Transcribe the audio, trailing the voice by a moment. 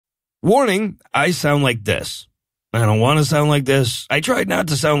Warning, I sound like this. I don't want to sound like this. I tried not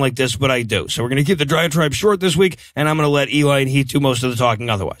to sound like this, but I do. So we're going to keep the diatribe short this week, and I'm going to let Eli and Heath do most of the talking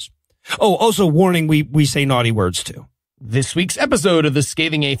otherwise. Oh, also warning, we say naughty words too. This week's episode of The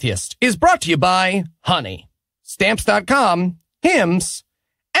Scathing Atheist is brought to you by Honey, Stamps.com, Hims,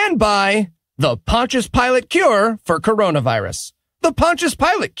 and by the Pontius Pilate Cure for Coronavirus. The Pontius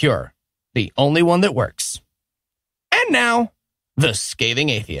Pilate Cure, the only one that works. And now, The Scathing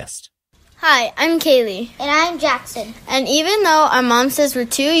Atheist. Hi, I'm Kaylee. And I'm Jackson. And even though our mom says we're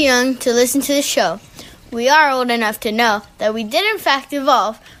too young to listen to the show, we are old enough to know that we did in fact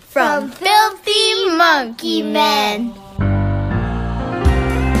evolve from filthy monkey men.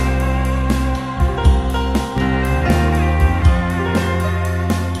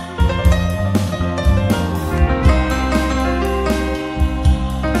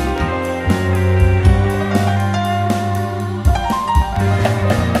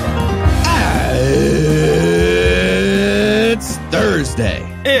 Thursday.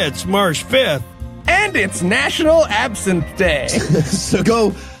 It's March 5th. And it's National Absinthe Day. So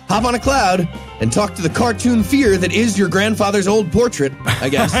go hop on a cloud and talk to the cartoon fear that is your grandfather's old portrait, I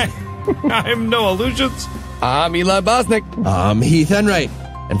guess. I'm Noah Lugeons. I'm Eli Bosnick. I'm Heath Enright.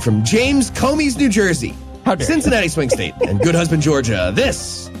 And from James Comey's New Jersey, Cincinnati Swing State, and Good Husband, Georgia,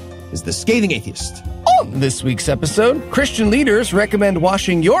 this is The Scathing Atheist. On this week's episode, Christian leaders recommend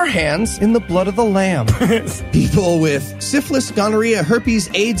washing your hands in the blood of the lamb. People with syphilis, gonorrhea, herpes,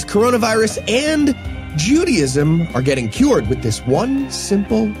 AIDS, coronavirus, and Judaism are getting cured with this one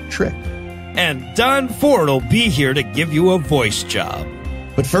simple trick. And Don Ford will be here to give you a voice job.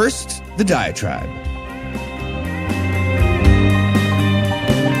 But first, the diatribe.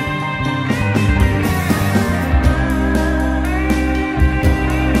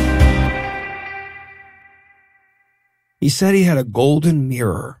 He said he had a golden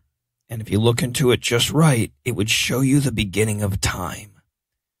mirror, and if you look into it just right, it would show you the beginning of time.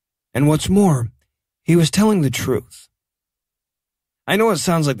 And what's more, he was telling the truth. I know it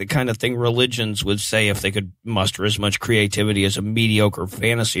sounds like the kind of thing religions would say if they could muster as much creativity as a mediocre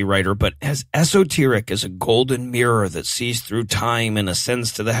fantasy writer, but as esoteric as a golden mirror that sees through time and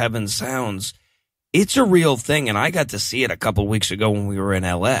ascends to the heavens sounds, it's a real thing, and I got to see it a couple weeks ago when we were in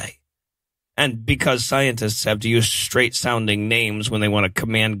L.A., and because scientists have to use straight-sounding names when they want to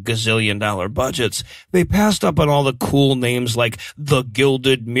command gazillion-dollar budgets, they passed up on all the cool names like the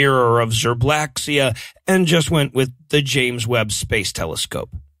Gilded Mirror of Zerblaxia and just went with the James Webb Space Telescope.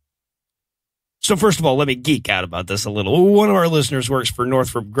 So first of all, let me geek out about this a little. One of our listeners works for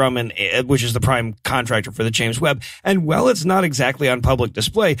Northrop Grumman, which is the prime contractor for the James Webb, and while it's not exactly on public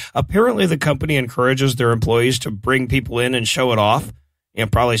display, apparently the company encourages their employees to bring people in and show it off.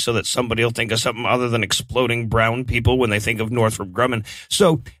 Probably so that somebody will think of something other than exploding brown people when they think of Northrop Grumman.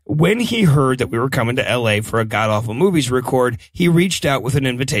 So when he heard that we were coming to L.A. for a god-awful movies record, he reached out with an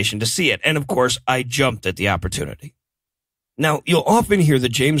invitation to see it. And, of course, I jumped at the opportunity. Now, you'll often hear the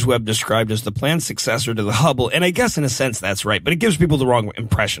James Webb described as the planned successor to the Hubble, and I guess in a sense that's right, but it gives people the wrong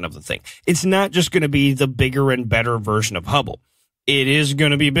impression of the thing. It's not just going to be the bigger and better version of Hubble. It is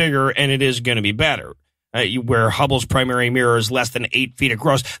going to be bigger, and it is going to be better. Where Hubble's primary mirror is less than 8 feet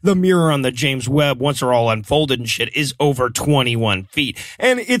across, the mirror on the James Webb, once they're all unfolded and shit, is over 21 feet.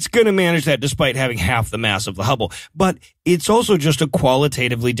 And it's going to manage that despite having half the mass of the Hubble. But it's also just a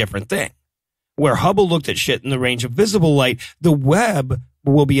qualitatively different thing. Where Hubble looked at shit in the range of visible light, the Webb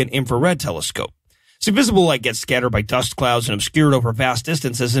will be an infrared telescope. So visible light gets scattered by dust clouds and obscured over vast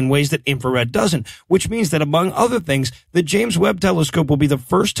distances in ways that infrared doesn't, which means that, among other things, the James Webb Telescope will be the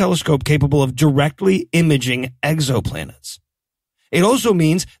first telescope capable of directly imaging exoplanets. It also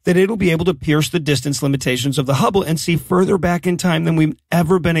means that it'll be able to pierce the distance limitations of the Hubble and see further back in time than we've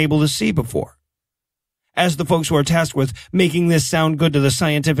ever been able to see before. As the folks who are tasked with making this sound good to the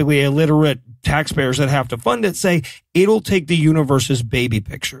scientifically illiterate taxpayers that have to fund it say, it'll take the universe's baby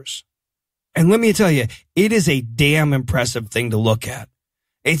pictures. And let me tell you, it is a damn impressive thing to look at.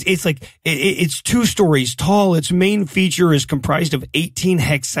 It's 2 stories tall. Its main feature is comprised of 18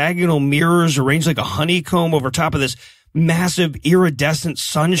 hexagonal mirrors arranged like a honeycomb over top of this massive iridescent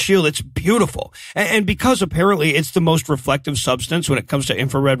sun shield. It's beautiful. And because apparently it's the most reflective substance when it comes to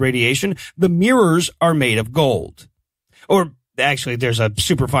infrared radiation, the mirrors are made of gold. Or actually, there's a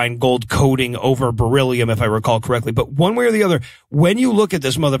superfine gold coating over beryllium, if I recall correctly. But one way or the other, when you look at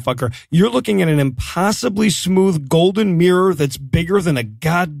this motherfucker, you're looking at an impossibly smooth golden mirror that's bigger than a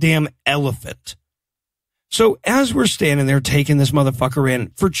goddamn elephant. So as we're standing there taking this motherfucker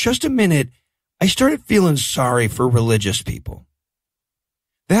in, for just a minute, I started feeling sorry for religious people.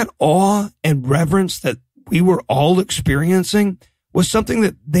 That awe and reverence that we were all experiencing was something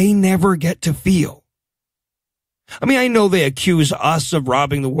that they never get to feel. I mean, I know they accuse us of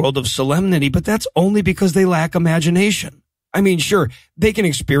robbing the world of solemnity, but that's only because they lack imagination. I mean, sure, they can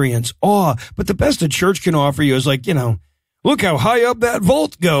experience awe, but the best a church can offer you is like, look how high up that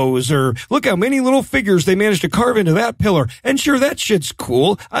vault goes, or look how many little figures they managed to carve into that pillar. And sure, that shit's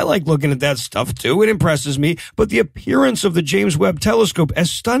cool. I like looking at that stuff too. It impresses me. But the appearance of the James Webb telescope, as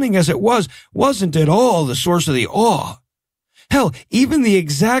stunning as it was, wasn't at all the source of the awe. Hell, even the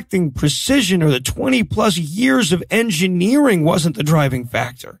exacting precision or the 20-plus years of engineering wasn't the driving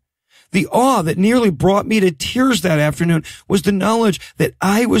factor. The awe that nearly brought me to tears that afternoon was the knowledge that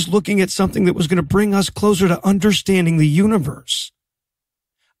I was looking at something that was going to bring us closer to understanding the universe.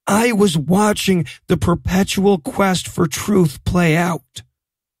 I was watching the perpetual quest for truth play out.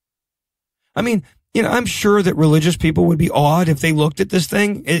 I mean, I'm sure that religious people would be awed if they looked at this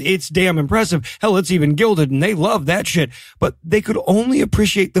thing. It's damn impressive. Hell, it's even gilded, and they love that shit. But they could only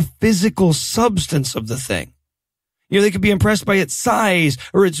appreciate the physical substance of the thing. They could be impressed by its size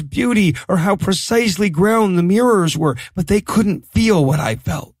or its beauty or how precisely ground the mirrors were, but they couldn't feel what I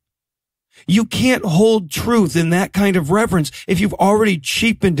felt. You can't hold truth in that kind of reverence if you've already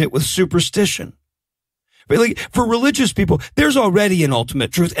cheapened it with superstition. But for religious people, there's already an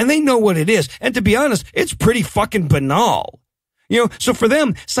ultimate truth, and they know what it is. And to be honest, it's pretty fucking banal. So for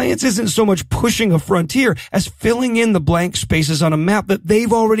them, science isn't so much pushing a frontier as filling in the blank spaces on a map that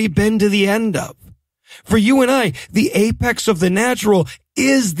they've already been to the end of. For you and I, the apex of the natural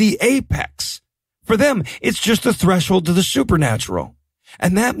is the apex. For them, it's just the threshold to the supernatural.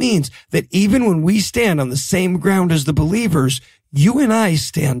 And that means that even when we stand on the same ground as the believers, you and I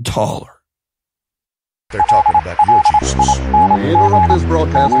stand taller. They're talking about your Jesus. We interrupt this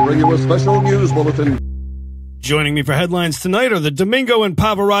broadcast to bring you a special news bulletin. Joining me for headlines tonight are the Domingo and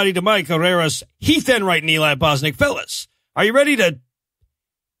Pavarotti de Mike Herreras, Heath Enright and Eli Bosnick. Fellas, are you ready to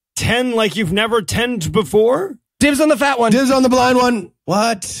tend like you've never tended before? Dibs on the fat one. Dibs on the blind one.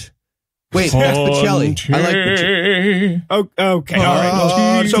 What? Wait, that's Bocelli. I like Bocelli. Oh, okay, all right.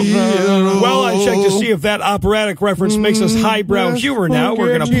 While I check to see if that operatic reference makes us highbrow humor now,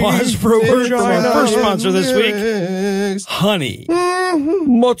 we're going to pause for a word from our first sponsor this week, Honey.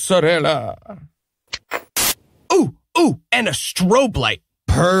 Mozzarella. Ooh, and a strobe light.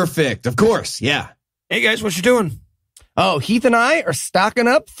 Perfect. Of course, yeah. Hey, guys, what you doing? Oh, Heath and I are stocking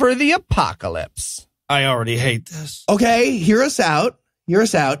up for the apocalypse. I already hate this. Okay, hear us out.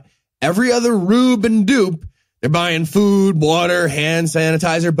 Every other rube and dupe, they're buying food, water, hand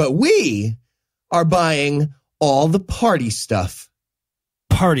sanitizer, but we are buying all the party stuff.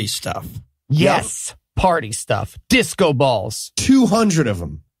 Party stuff? Yes, party stuff. Disco balls. 200 of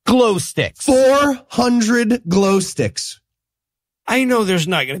them. Glow sticks. 400 glow sticks. I know there's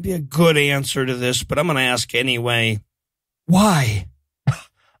not going to be a good answer to this, but I'm going to ask anyway. Why?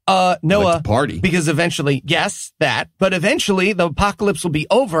 Noah, like party. Because eventually, yes, that, but eventually the apocalypse will be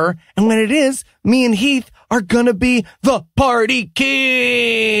over. And when it is, me and Heath are going to be the party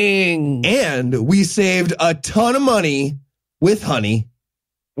king. And we saved a ton of money with Honey.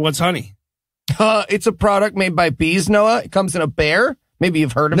 What's Honey? It's a product made by bees, Noah. It comes in a bear. Maybe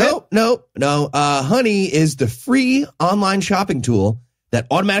you've heard of it. No. Honey is the free online shopping tool that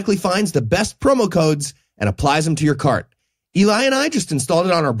automatically finds the best promo codes and applies them to your cart. Eli and I just installed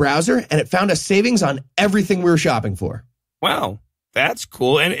it on our browser, and it found us savings on everything we were shopping for. Wow, that's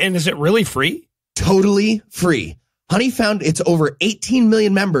cool. And is it really free? Totally free. Honey found its over 18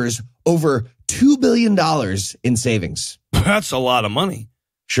 million members, over $2 billion in savings. That's a lot of money.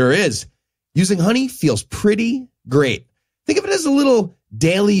 Sure is. Using Honey feels pretty great. Think of it as a little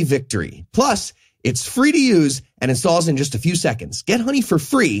daily victory. Plus, it's free to use and installs in just a few seconds. Get Honey for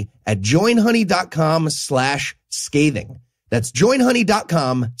free at joinhoney.com/scathing. That's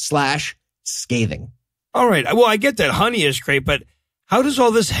joinhoney.com/scathing. All right. Well, I get that Honey is great, but how does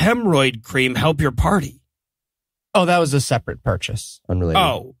all this hemorrhoid cream help your party? Oh, that was a separate purchase. Unrelated.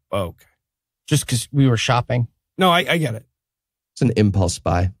 Oh, okay. Just because we were shopping. No, I get it. It's an impulse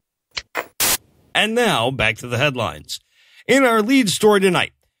buy. And now, back to the headlines. In our lead story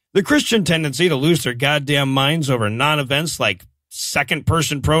tonight, the Christian tendency to lose their goddamn minds over non-events like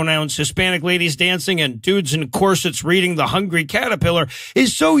second-person pronouns, Hispanic ladies dancing, and dudes in corsets reading The Hungry Caterpillar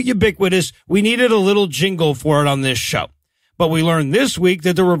is so ubiquitous, we needed a little jingle for it on this show. But we learned this week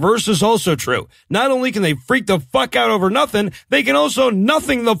that the reverse is also true. Not only can they freak the fuck out over nothing, they can also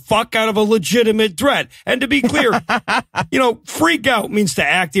nothing the fuck out of a legitimate threat. And to be clear, freak out means to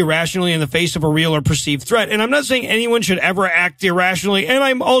act irrationally in the face of a real or perceived threat. And I'm not saying anyone should ever act irrationally. And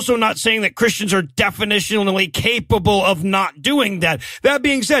I'm also not saying that Christians are definitionally capable of not doing that. That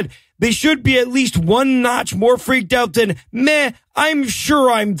being said, they should be at least one notch more freaked out than, I'm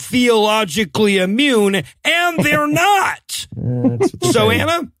sure I'm theologically immune, and they're not. So,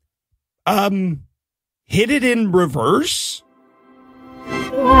 Anna, hit it in reverse.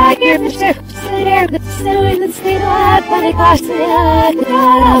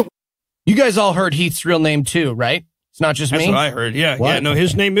 You guys all heard Heath's real name too, right? It's not just me. That's what I heard. Yeah, What? yeah. No,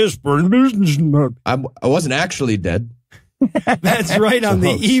 his name is. I wasn't actually dead. That's right. On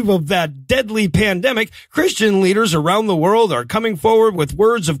the eve of that deadly pandemic, Christian leaders around the world are coming forward with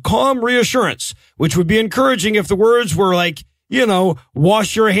words of calm reassurance, which would be encouraging if the words were like, you know,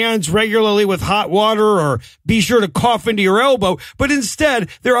 wash your hands regularly with hot water or be sure to cough into your elbow. But instead,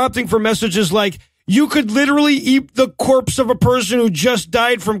 they're opting for messages like, you could literally eat the corpse of a person who just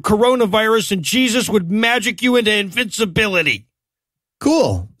died from coronavirus and Jesus would magic you into invincibility.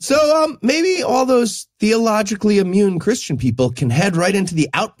 Cool. So maybe all those theologically immune Christian people can head right into the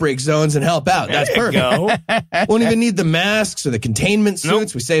outbreak zones and help out. That's There you perfect. go. Won't even need the masks or the containment suits.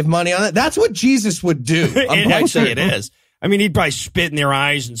 Nope. We save money on that. That's what Jesus would do. I'm quite Actually, certain. it is. I mean, he'd probably spit in their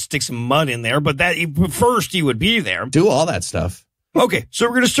eyes and stick some mud in there, but first he would be there. Do all that stuff. Okay, so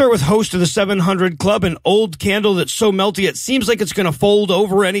we're going to start with host of the 700 Club, an old candle that's so melty it seems like it's going to fold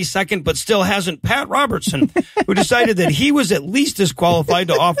over any second, but still hasn't, Pat Robertson, who decided that he was at least as qualified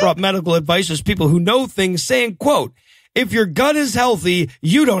to offer up medical advice as people who know things, saying, quote, if your gut is healthy,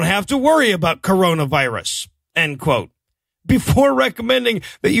 you don't have to worry about coronavirus, end quote. Before recommending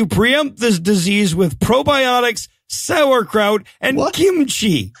that you preempt this disease with probiotics, sauerkraut, and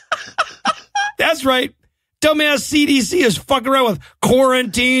kimchi. That's right. Dumbass CDC is fucking around with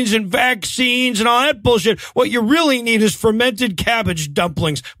quarantines and vaccines and all that bullshit. What you really need is fermented cabbage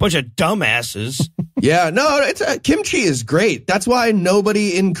dumplings. Bunch of dumbasses. Yeah, no, it's kimchi is great. That's why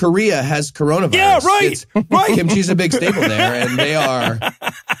nobody in Korea has coronavirus. Yeah, right, right. Kimchi's a big staple there, and they are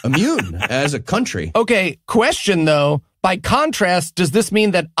immune as a country. Okay, question though. By contrast, does this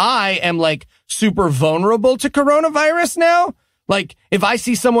mean that I am like super vulnerable to coronavirus now? Like, if I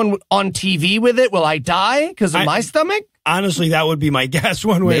see someone on TV with it, will I die because of my stomach? Honestly, that would be my guess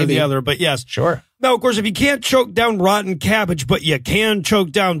one way or Maybe. the other, but yes. Sure. Now, of course, if you can't choke down rotten cabbage, but you can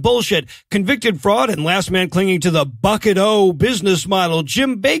choke down bullshit, convicted fraud and last man clinging to the bucket-o business model,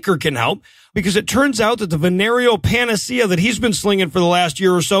 Jim Baker can help, because it turns out that the venereal panacea that he's been slinging for the last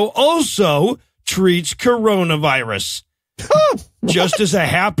year or so also treats coronavirus. Just as a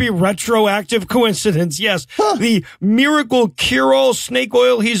happy retroactive coincidence, yes, the miracle cure-all snake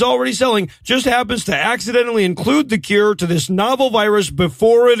oil he's already selling just happens to accidentally include the cure to this novel virus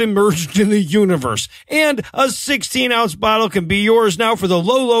before it emerged in the universe. And a 16-ounce bottle can be yours now for the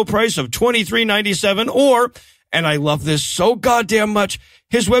low, low price of $23.97 or, and I love this so goddamn much,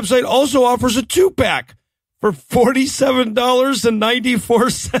 his website also offers a 2-pack. For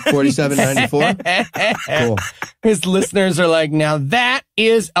 $47.94. $47.94. Cool. His listeners are like, now that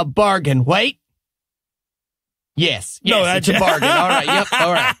is a bargain. Wait. Yes, No, it's a bargain. All right. Yep.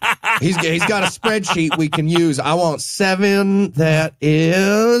 All right. He's got a spreadsheet we can use. I want 7. That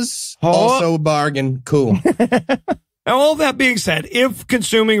is also a bargain. Cool. Now, all that being said, if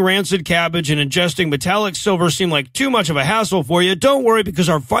consuming rancid cabbage and ingesting metallic silver seem like too much of a hassle for you, don't worry, because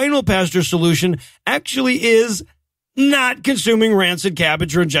our final pasture solution actually is not consuming rancid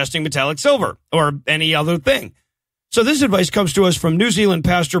cabbage or ingesting metallic silver or any other thing. So this advice comes to us from New Zealand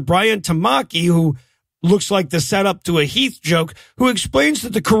pastor Brian Tamaki, who looks like the setup to a Heath joke, who explains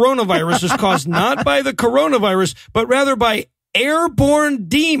that the coronavirus is caused not by the coronavirus, but rather by airborne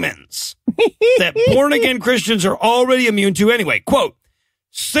demons that born-again Christians are already immune to anyway. Quote,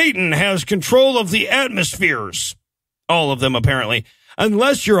 Satan has control of the atmospheres. All of them, apparently.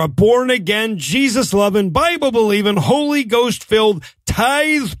 Unless you're a born-again, Jesus-loving, Bible-believing, Holy Ghost-filled,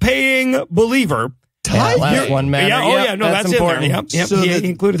 tithe-paying believer. Yeah, last one matter. Yeah, oh, yeah, no, that's important. in there. Yep, So he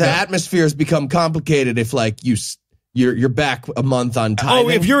included the that. atmospheres become complicated if, like, you're back a month on tithing. Oh,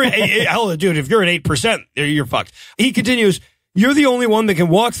 if you're if you're at 8%, you're fucked. He continues, you're the only one that can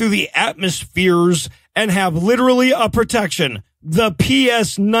walk through the atmospheres and have literally a protection. The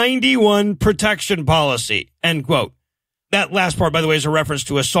PS 91 protection policy, end quote. That last part, by the way, is a reference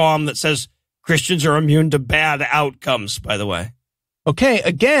to a psalm that says Christians are immune to bad outcomes, by the way. Okay,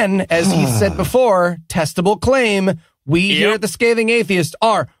 again, as he said before, testable claim. We here at the Scathing Atheist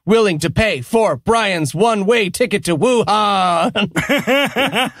are willing to pay for Brian's one-way ticket to Wuhan.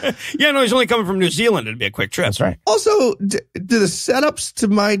 Yeah, no, he's only coming from New Zealand. It'd be a quick trip. That's right. Also, do the setups to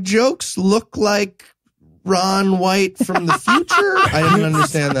my jokes look like Ron White from the future? I didn't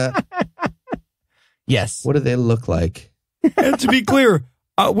understand that. Yes. What do they look like? And to be clear,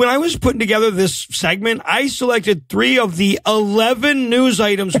 when I was putting together this segment, I selected 3 of the 11 news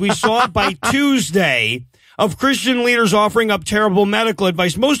items we saw by Tuesday of Christian leaders offering up terrible medical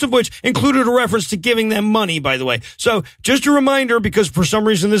advice, most of which included a reference to giving them money, by the way. So just a reminder, because for some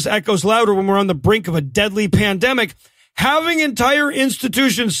reason this echoes louder when we're on the brink of a deadly pandemic, having entire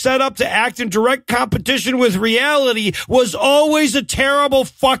institutions set up to act in direct competition with reality was always a terrible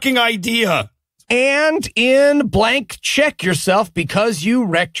fucking idea. And in blank check yourself because you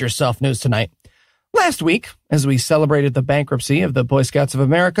wrecked yourself news tonight. Last week, as we celebrated the bankruptcy of the Boy Scouts of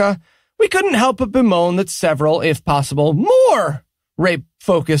America, we couldn't help but bemoan that several, if possible, more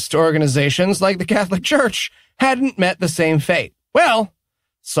rape-focused organizations like the Catholic Church hadn't met the same fate. Well,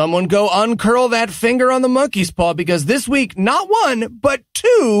 someone go uncurl that finger on the monkey's paw, because this week, not one, but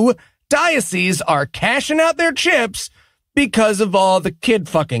 2 dioceses are cashing out their chips because of all the kid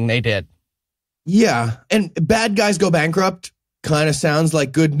fucking they did. Yeah, and bad guys go bankrupt kind of sounds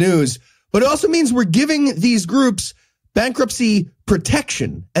like good news, but it also means we're giving these groups bankruptcy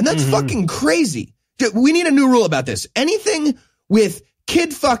protection, and that's fucking crazy. We need a new rule about this. Anything with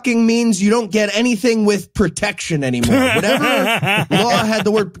kid fucking means you don't get anything with protection anymore. Whatever law had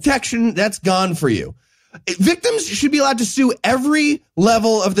the word protection, that's gone for you. Victims should be allowed to sue every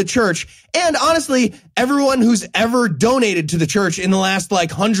level of the church, and honestly, everyone who's ever donated to the church in the last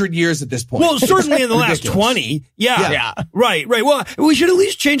 100 years at this point. Well, certainly in the last 20. Yeah. Right. Well, we should at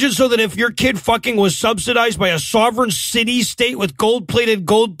least change it so that if your kid fucking was subsidized by a sovereign city-state with gold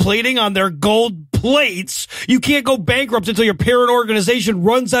plating on their gold plates, you can't go bankrupt until your parent organization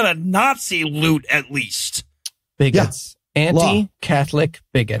runs out of Nazi loot, at least. Bigots. Yeah. Anti-Catholic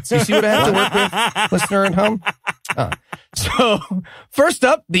bigots. You see what I have to work with, listener at home? So, first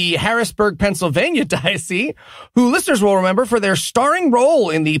up, the Harrisburg, Pennsylvania diocese, who listeners will remember for their starring role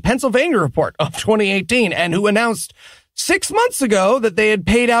in the Pennsylvania Report of 2018, and who announced 6 months ago that they had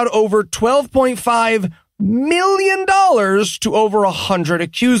paid out over $12.5 million to over 100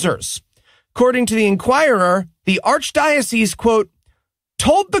 accusers. According to the Inquirer, the Archdiocese, quote,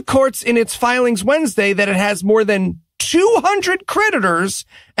 told the courts in its filings Wednesday that it has more than 200 creditors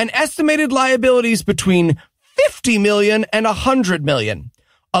and estimated liabilities between $50 million and $100 million.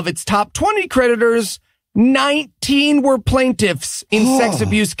 Of its top 20 creditors, 19 were plaintiffs in sex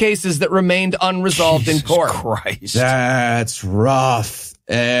abuse cases that remained unresolved in court. Christ. That's rough.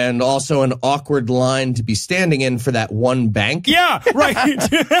 And also an awkward line to be standing in for that one bank. Yeah, right.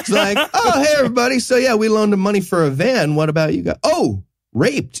 It's like, oh, hey, everybody. So, yeah, we loaned him money for a van. What about you guys? Oh,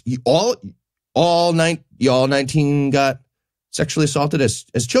 raped. All 19 got sexually assaulted as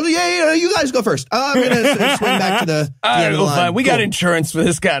children. Yeah, you guys go first. I'm going to swing back to the end of the line. Fine. We got insurance for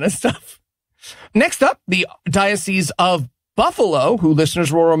this kind of stuff. Next up, the Diocese of Buffalo, who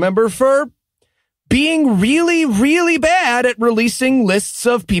listeners will remember for being really, really bad at releasing lists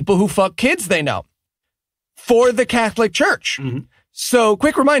of people who fuck kids they know for the Catholic Church. So,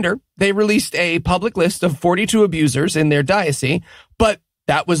 quick reminder, they released a public list of 42 abusers in their diocese, but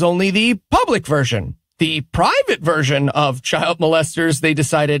that was only the public version. The private version of child molesters they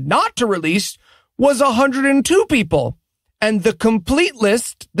decided not to release was 102 people. And the complete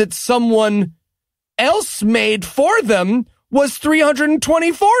list that someone else made for them was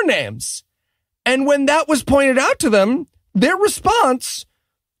 324 names. And when that was pointed out to them, their response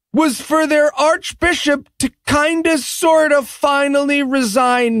was for their archbishop to kind of sort of finally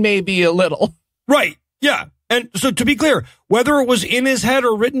resign maybe a little. Right. Yeah. And so to be clear, whether it was in his head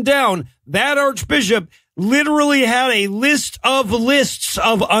or written down, that archbishop literally had a list of lists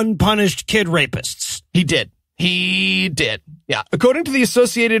of unpunished kid rapists. He did. Yeah. According to the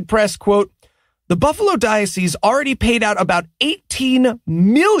Associated Press, quote, the Buffalo Diocese already paid out about $18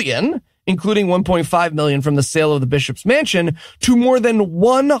 million, including $1.5 million from the sale of the bishop's mansion, to more than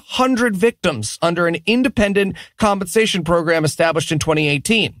 100 victims under an independent compensation program established in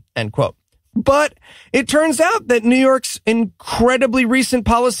 2018, end quote. But it turns out that New York's incredibly recent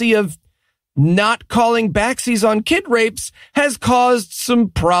policy of not calling backsies on kid rapes has caused some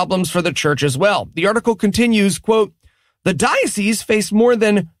problems for the church as well. The article continues, quote, the diocese faced more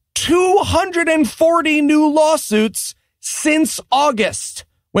than 240 new lawsuits since August,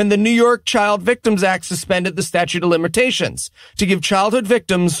 when the New York Child Victims Act suspended the statute of limitations to give childhood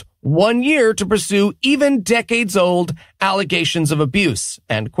victims 1 year to pursue even decades-old allegations of abuse,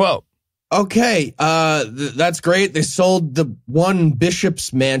 end quote. Okay, that's great. They sold the one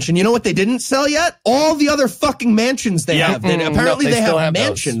bishop's mansion. You know what they didn't sell yet? All the other fucking mansions they have. Apparently they have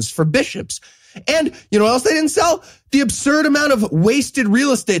mansions for bishops. And you know what else they didn't sell? The absurd amount of wasted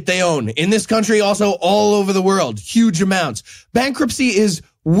real estate they own in this country, also all over the world. Huge amounts. Bankruptcy is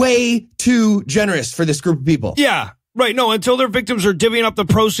way too generous for this group of people. Yeah. Right, no, until their victims are divvying up the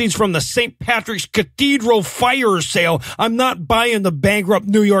proceeds from the St. Patrick's Cathedral fire sale, I'm not buying the bankrupt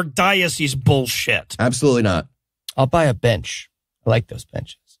New York diocese bullshit. Absolutely not. I'll buy a bench. I like those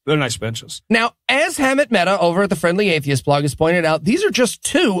benches. They're nice benches. Now, as Hammett Mehta over at the Friendly Atheist blog has pointed out, these are just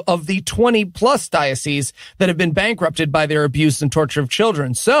 2 of the 20-plus dioceses that have been bankrupted by their abuse and torture of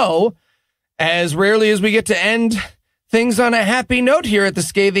children. So, as rarely as we get to end things on a happy note here at the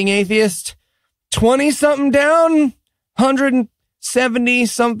Scathing Atheist, 20-something down,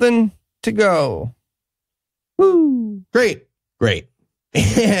 170-something to go. Woo! Great.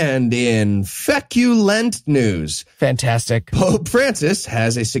 And in feculent news, fantastic. Pope Francis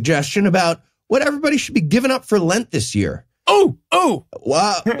has a suggestion about what everybody should be giving up for Lent this year. Oh! Well,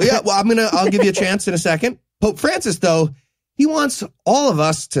 I'll give you a chance in a second. Pope Francis, though, he wants all of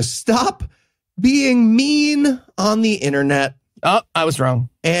us to stop being mean on the internet. Oh, I was wrong.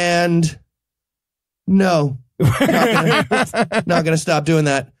 And no, not gonna stop doing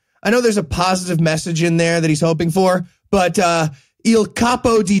that. I know there's a positive message in there that he's hoping for, but Il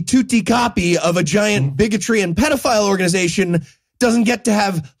Capo di Tutti Capi of a giant bigotry and pedophile organization doesn't get to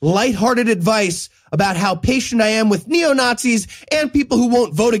have lighthearted advice about how patient I am with neo-Nazis and people who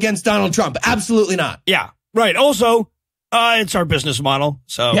won't vote against Donald Trump. Absolutely not. Yeah, right. Also, it's our business model.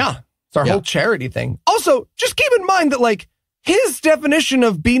 So yeah, it's our whole charity thing. Also, just keep in mind that, like, his definition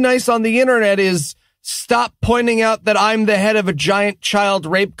of be nice on the internet is stop pointing out that I'm the head of a giant child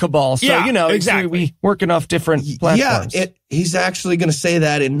rape cabal. So, exactly. We work enough different platforms. Yeah, he's actually going to say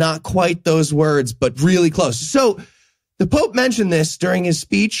that in not quite those words, but really close. So the Pope mentioned this during his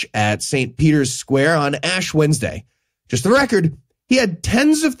speech at St. Peter's Square on Ash Wednesday. Just the record, he had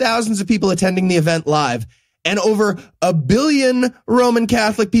tens of thousands of people attending the event live and over 1 billion Roman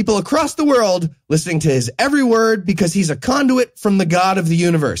Catholic people across the world listening to his every word because he's a conduit from the God of the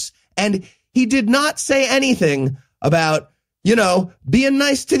universe. And he did not say anything about, being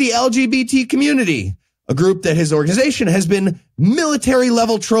nice to the LGBT community, a group that his organization has been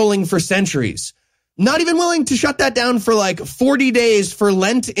military-level trolling for centuries. Not even willing to shut that down for like 40 days for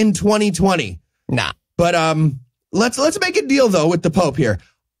Lent in 2020. Nah. But let's make a deal, though, with the Pope here.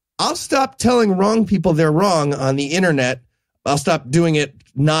 I'll stop telling wrong people they're wrong on the internet. I'll stop doing it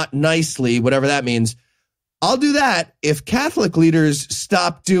not nicely, whatever that means. I'll do that if Catholic leaders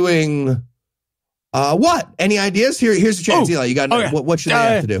stop doing... what? Any ideas? Here's a chance, Eli. You got what should they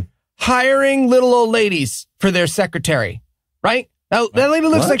have to do? Hiring little old ladies for their secretary, right? Now, that lady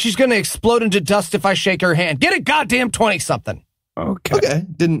looks like she's going to explode into dust if I shake her hand. Get a goddamn 20-something. Okay.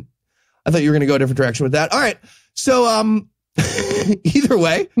 I thought you were going to go a different direction with that. All right. So, either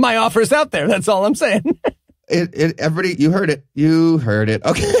way. My offer's out there. That's all I'm saying. Everybody, you heard it.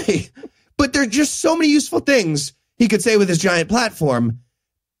 Okay. But there are just so many useful things he could say with his giant platform.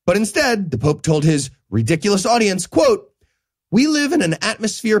 But instead, the Pope told his ridiculous audience, quote, "We live in an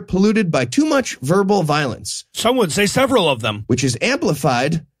atmosphere polluted by too much verbal violence." Some would say several of them. Which is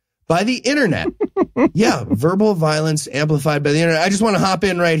amplified by the internet. Yeah, verbal violence amplified by the internet. I just want to hop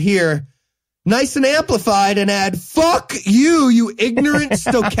in right here. Nice and amplified and add, fuck you ignorant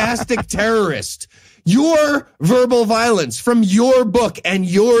stochastic terrorist. Your verbal violence from your book and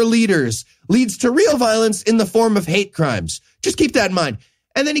your leaders leads to real violence in the form of hate crimes. Just keep that in mind.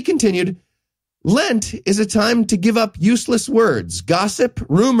 And then he continued, Lent is a time to give up useless words, gossip,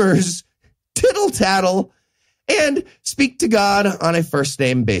 rumors, tittle-tattle, and speak to God on a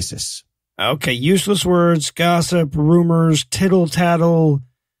first-name basis. Okay, useless words, gossip, rumors, tittle-tattle,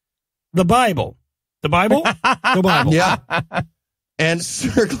 the Bible. The Bible? The Bible. Yeah. And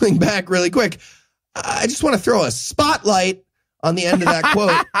circling back really quick, I just want to throw a spotlight on the end of that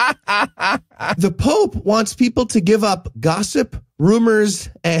quote. The Pope wants people to give up gossip, rumors,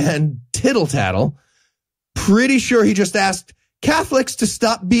 and tittle-tattle. Pretty sure he just asked Catholics to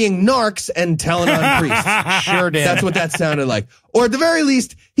stop being narcs and telling on priests. Sure did. That's what that sounded like. Or at the very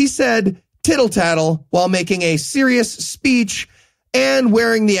least, he said tittle-tattle while making a serious speech and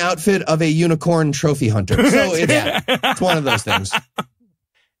wearing the outfit of a unicorn trophy hunter. So it's one of those things.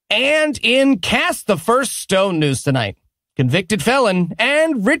 And in Cast the First Stone news tonight, convicted felon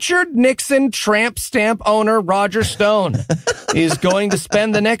and Richard Nixon tramp stamp owner Roger Stone is going to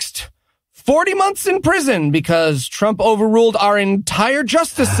spend the next 40 months in prison because Trump overruled our entire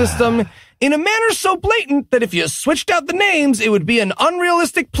justice system in a manner so blatant that if you switched out the names, it would be an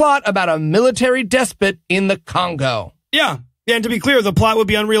unrealistic plot about a military despot in the Congo. Yeah. And to be clear, the plot would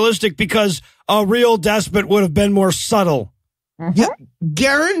be unrealistic because a real despot would have been more subtle. Yeah,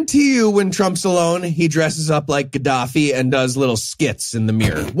 guarantee you when Trump's alone, he dresses up like Gaddafi and does little skits in the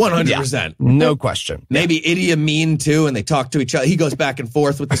mirror. 100%. Yeah, no question. Maybe Idi Amin, too, and they talk to each other. He goes back and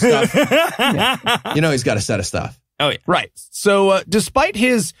forth with the stuff. Yeah. You know he's got a set of stuff. Oh, yeah. Right. So despite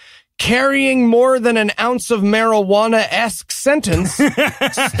his carrying more than an ounce of marijuana-esque sentence,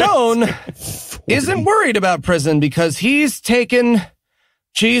 Stone isn't worried about prison because he's taken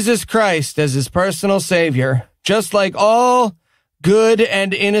Jesus Christ as his personal savior, just like all good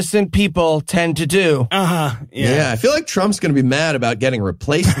and innocent people tend to do. Yeah, I feel like Trump's going to be mad about getting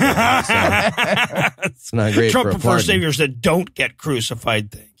replaced. It's not great. Trump for a prefers pardon. saviors that don't get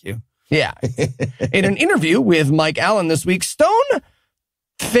crucified. Thank you. Yeah. In an interview with Mike Allen this week, Stone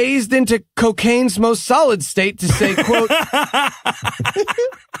phased into cocaine's most solid state to say, quote,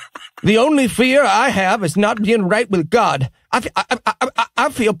 "The only fear I have is not being right with God. I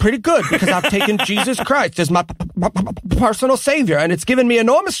feel pretty good because I've taken Jesus Christ as my personal savior, and it's given me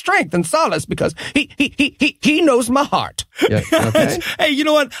enormous strength and solace because he knows my heart." Yeah, okay. Hey, you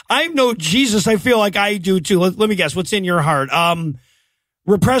know what? I know Jesus. I feel like I do too. Let me guess. What's in your heart?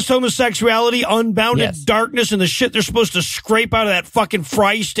 Repressed homosexuality, unbounded darkness, and the shit they're supposed to scrape out of that fucking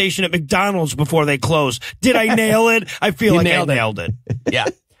fry station at McDonald's before they close. Did I nail it? I feel like I nailed it. Yeah.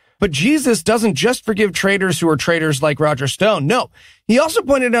 But Jesus doesn't just forgive traitors who are traitors like Roger Stone. No, he also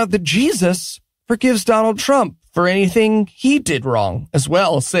pointed out that Jesus forgives Donald Trump for anything he did wrong as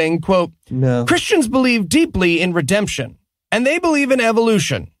well, saying, quote, No. "Christians believe deeply in redemption, and they believe in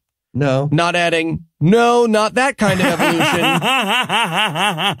evolution." No. Not adding, "No, not that kind of evolution.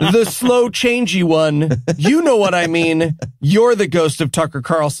 The slow, changey one. You know what I mean. You're the ghost of Tucker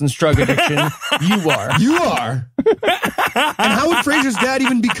Carlson's drug addiction. You are." You are. And how would Fraser's dad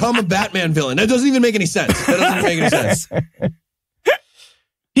even become a Batman villain? That doesn't even make any sense.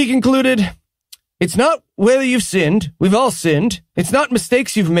 He concluded, "It's not whether you've sinned. We've all sinned. It's not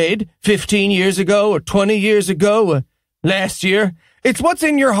mistakes you've made 15 years ago or 20 years ago or last year. It's what's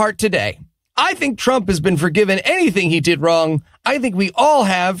in your heart today. I think Trump has been forgiven anything he did wrong. I think we all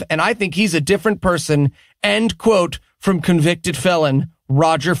have, and I think he's a different person." End quote from convicted felon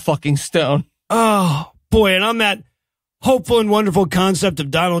Roger fucking Stone. Oh, boy. And on that hopeful and wonderful concept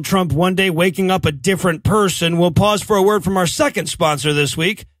of Donald Trump one day waking up a different person, we'll pause for a word from our second sponsor this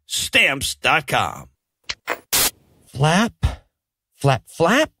week, Stamps.com. Flap? Flap,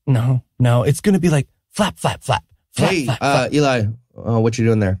 flap? No. It's going to be like flap, flap, flap. Flap, Hey, flap, flap. Eli, what you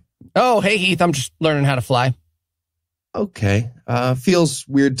doing there? Oh, hey, Heath, I'm just learning how to fly. Okay. Feels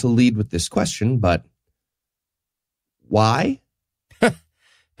weird to lead with this question, but why?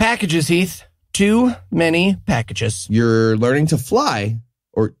 Packages, Heath. Too many packages. You're learning to fly,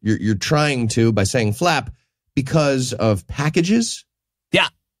 or you're trying to by saying flap, because of packages? Yeah.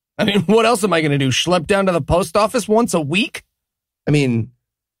 I mean, what else am I going to do? Schlep down to the post office once a week? I mean,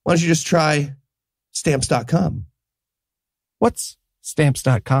 why don't you just try Stamps.com? What's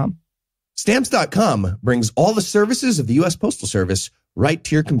Stamps.com? Stamps.com brings all the services of the U.S. Postal Service right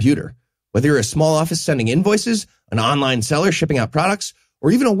to your computer. Whether you're a small office sending invoices, an online seller shipping out products,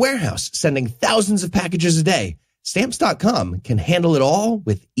 or even a warehouse sending thousands of packages a day, Stamps.com can handle it all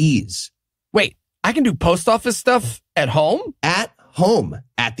with ease. Wait, I can do post office stuff at home? At home,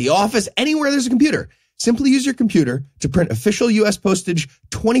 at the office, anywhere there's a computer. Simply use your computer to print official U.S. postage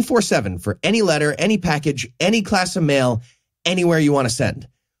 24/7 for any letter, any package, any class of mail, anywhere you want to send.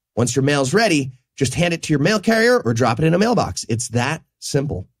 Once your mail's ready, just hand it to your mail carrier or drop it in a mailbox. It's that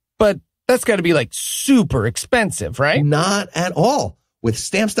simple. But that's got to be like super expensive, right? Not at all. With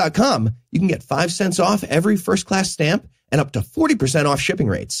Stamps.com, you can get 5 cents off every first-class stamp and up to 40% off shipping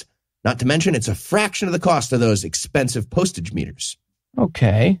rates. Not to mention, it's a fraction of the cost of those expensive postage meters.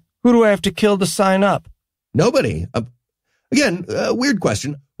 Okay. Who do I have to kill to sign up? Nobody. Again, weird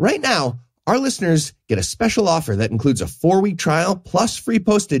question. Right now, our listeners get a special offer that includes a 4-week trial plus free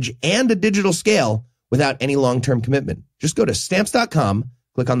postage and a digital scale without any long-term commitment. Just go to Stamps.com,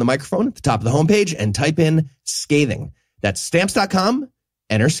 click on the microphone at the top of the homepage, and type in scathing. That's Stamps.com,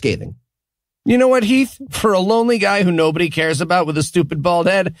 enter scathing. You know what, Heath? For a lonely guy who nobody cares about with a stupid bald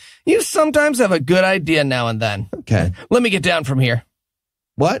head, you sometimes have a good idea now and then. Okay. Let me get down from here.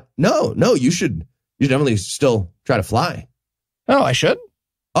 What? No, you should definitely still try to fly. Oh, I should?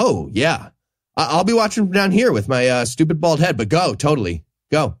 Oh, yeah. I'll be watching from down here with my stupid bald head, but go, totally.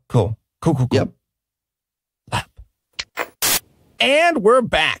 Go. Cool. Yep. And we're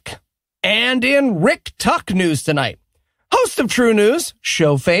back. And in Rick Tuck news tonight, host of True News,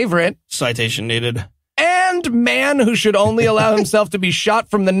 show favorite, Citation needed. and man who should only allow himself to be shot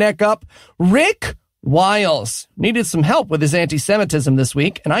from the neck up, Rick Wiles needed some help with his anti-Semitism this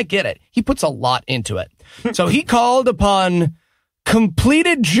week, and I get it. He puts a lot into it. So he called upon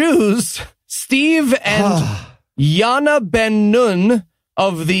completed Jews, Steve and Yana Ben Nun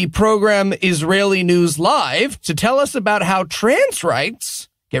of the program Israeli News Live, to tell us about how trans rights,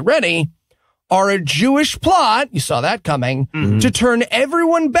 get ready, are a Jewish plot, you saw that coming, to turn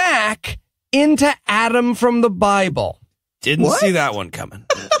everyone back into Adam from the Bible. Didn't see that one coming.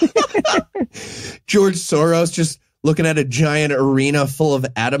 George Soros just looking at a giant arena full of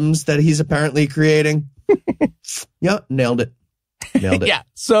atoms that he's apparently creating. Yeah, nailed it. Yeah.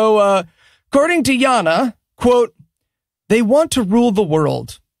 So, according to Yana, quote, they want to rule the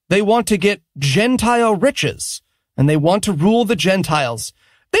world. They want to get Gentile riches, and they want to rule the Gentiles.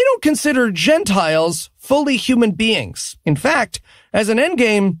 They don't consider Gentiles fully human beings. In fact, as an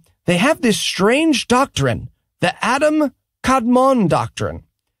endgame, they have this strange doctrine, the Adam Kadmon doctrine.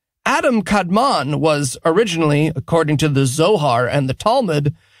 Adam Kadmon was originally, according to the Zohar and the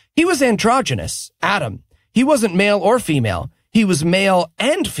Talmud, he was androgynous, Adam. He wasn't male or female. He was male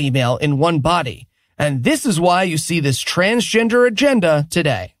and female in one body. And this is why you see this transgender agenda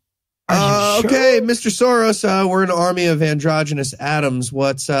today. Okay, Mr. Soros, we're an army of androgynous atoms.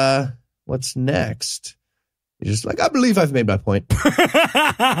 What's next? You're just like, I believe I've made my point.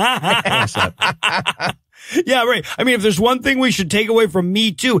 Yeah, right. I mean, if there's one thing we should take away from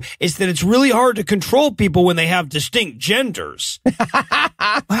Me Too, it's that it's really hard to control people when they have distinct genders.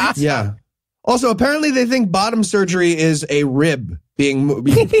 What? Yeah. Also, apparently they think bottom surgery is a rib being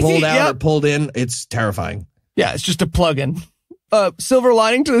pulled out or pulled in. It's terrifying. Yeah, it's just a plug-in. Silver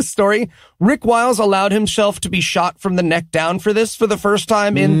lining to this story, Rick Wiles allowed himself to be shot from the neck down for this for the first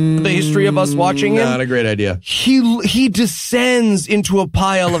time in the history of us watching him. Not a great idea. He descends into a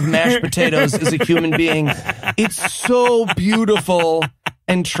pile of mashed potatoes as a human being. It's so beautiful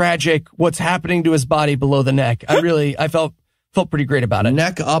and tragic what's happening to his body below the neck. I felt pretty great about it.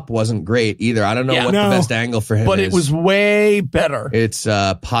 Neck up wasn't great either. I don't know what the best angle for him is. But it was way better. It's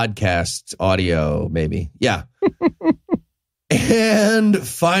podcast audio, maybe. Yeah. And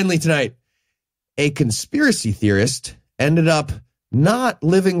finally tonight, a conspiracy theorist ended up not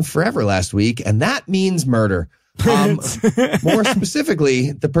living forever last week, and that means murder. More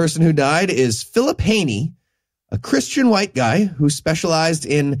specifically, the person who died is Philip Haney, a Christian white guy who specialized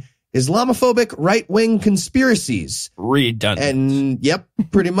in Islamophobic right-wing conspiracies. Redundant. And, yep,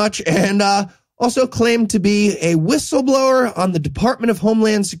 pretty much. And also claimed to be a whistleblower on the Department of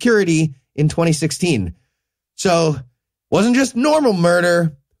Homeland Security in 2016. So, wasn't just normal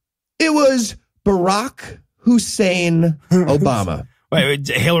murder. It was Barack Hussein Obama. Wait,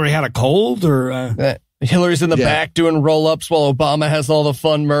 Hillary had a cold or? Hillary's in the back doing roll-ups while Obama has all the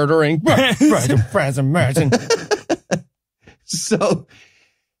fun murdering. So,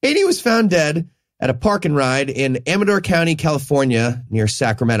 Haney was found dead at a park and ride in Amador County, California, near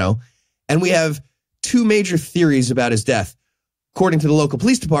Sacramento. And we have two major theories about his death. According to the local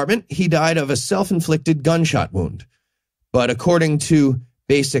police department, he died of a self-inflicted gunshot wound. But according to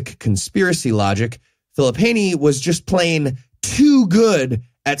basic conspiracy logic, Philip Haney was just plain too good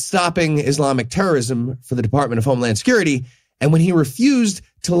at stopping Islamic terrorism for the Department of Homeland Security. And when he refused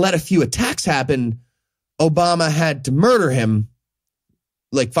to let a few attacks happen, Obama had to murder him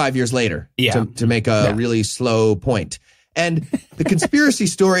like 5 years later to make a really slow point. And the conspiracy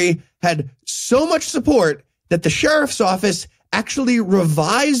story had so much support that the sheriff's office actually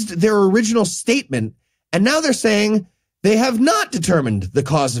revised their original statement. And now they're saying they have not determined the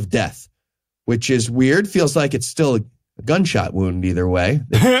cause of death, which is weird. Feels like it's still a gunshot wound either way.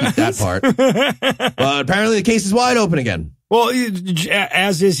 They keep that part. But apparently the case is wide open again. Well,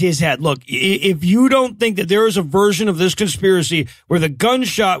 as is his head. Look, if you don't think that there is a version of this conspiracy where the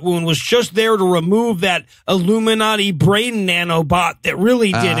gunshot wound was just there to remove that Illuminati brain nanobot that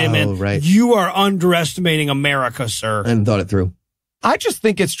really did him in, you are underestimating America, sir. I hadn't thought it through. I just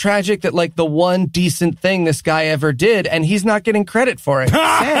think it's tragic that, like, the one decent thing this guy ever did, and he's not getting credit for it.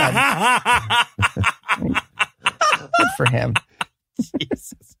 Sad. Good for him.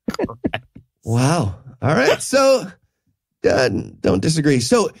 Jesus Christ. Wow. All right. So, don't disagree.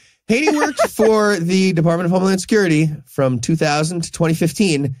 So, Haney worked for the Department of Homeland Security from 2000 to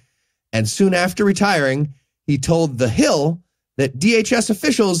 2015, and soon after retiring, he told The Hill that DHS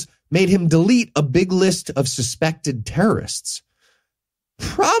officials made him delete a big list of suspected terrorists.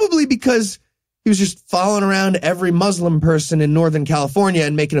 Probably because he was just following around every Muslim person in Northern California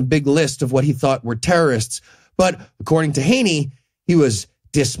and making a big list of what he thought were terrorists. But according to Haney, he was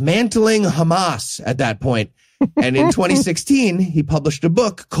dismantling Hamas at that point. And in 2016, he published a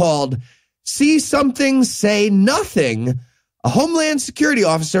book called See Something, Say Nothing. A Homeland Security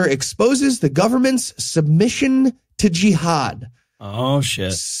officer exposes the government's submission to jihad. Oh,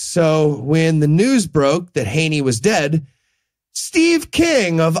 shit. So when the news broke that Haney was dead, Steve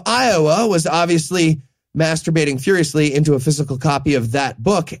King of Iowa was obviously masturbating furiously into a physical copy of that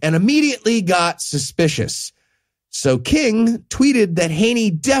book and immediately got suspicious. So King tweeted that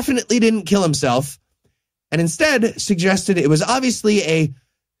Haney definitely didn't kill himself and instead suggested it was obviously a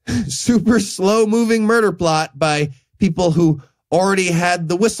super slow-moving murder plot by people who already had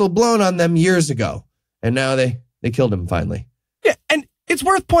the whistle blown on them years ago. And now they killed him finally. Yeah, and it's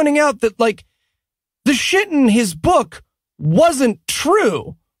worth pointing out that, like, the shit in his book wasn't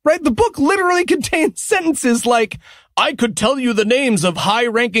true, right? The book literally contains sentences like, I could tell you the names of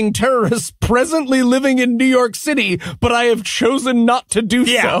high-ranking terrorists presently living in New York City, but I have chosen not to do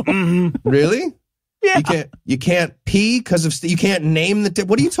so. Mm-hmm. Really? Yeah. You can't pee because of you can't name the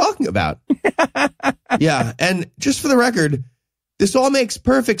what are you talking about? Yeah, and just for the record, this all makes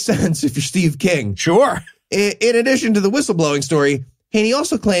perfect sense if you're Steve King. Sure. In addition to the whistleblowing story, Haney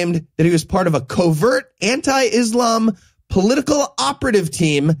also claimed that he was part of a covert anti-Islam political operative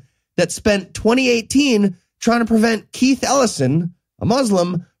team that spent 2018 trying to prevent Keith Ellison, a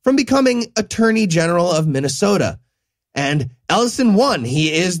Muslim, from becoming Attorney General of Minnesota. And Ellison won.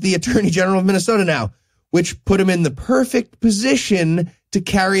 He is the Attorney General of Minnesota now, which put him in the perfect position to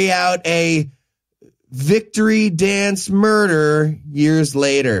carry out a victory dance murder years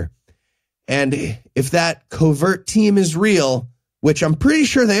later. And if that covert team is real, which I'm pretty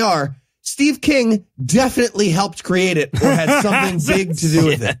sure they are, Steve King definitely helped create it or had something big to do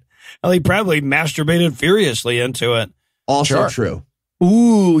with it. Well, he probably masturbated furiously into it. Also true.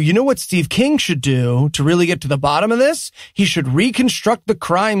 Ooh, you know what Steve King should do to really get to the bottom of this? He should reconstruct the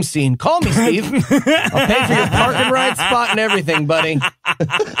crime scene. Call me, Steve. I'll pay for your park and ride spot and everything, buddy.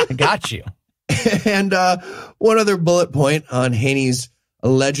 I got you. And one other bullet point on Haney's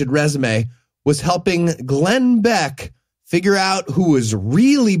alleged resume was helping Glenn Beck figure out who was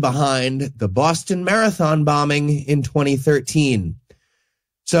really behind the Boston Marathon bombing in 2013.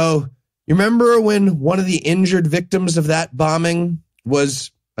 So you remember when one of the injured victims of that bombing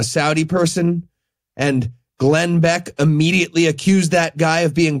was a Saudi person, and Glenn Beck immediately accused that guy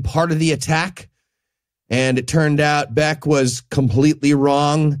of being part of the attack? And it turned out Beck was completely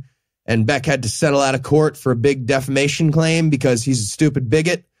wrong, and Beck had to settle out of court for a big defamation claim because he's a stupid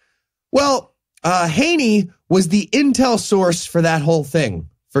bigot. Well, Haney was the intel source for that whole thing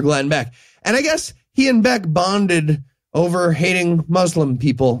for Glenn Beck. And I guess he and Beck bonded over hating Muslim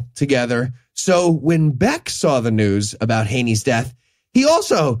people together. So when Beck saw the news about Haney's death, he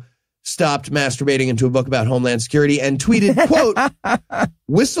also stopped masturbating into a book about Homeland Security and tweeted, quote,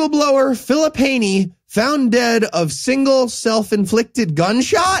 whistleblower Philip Haney found dead of single self-inflicted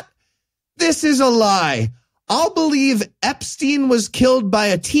gunshot? This is a lie. I'll believe Epstein was killed by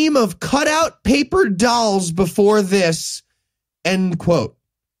a team of cutout paper dolls before this, end quote.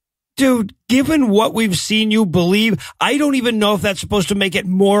 Dude, given what we've seen you believe, I don't even know if that's supposed to make it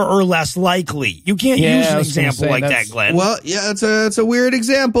more or less likely. You can't use an example like that, Glenn. Well, yeah, it's a weird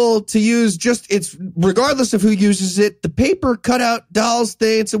example to use. Just it's regardless of who uses it. The paper cutout dolls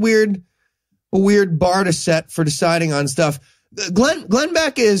thing. It's a weird bar to set for deciding on stuff. Glenn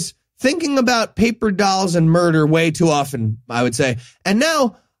Beck is thinking about paper dolls and murder way too often, I would say. And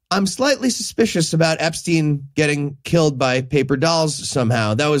now I'm slightly suspicious about Epstein getting killed by paper dolls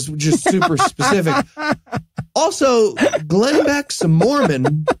somehow. That was just super specific. Also, Glenn Beck's a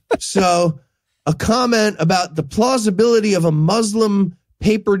Mormon, so a comment about the plausibility of a Muslim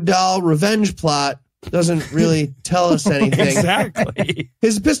paper doll revenge plot doesn't really tell us anything. Exactly.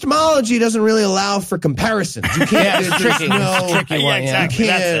 His epistemology doesn't really allow for comparisons. You can't. It's tricky. It's tricky one, yeah, exactly.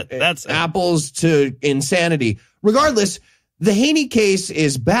 You can't. That's it. Apples to insanity. Regardless, the Haney case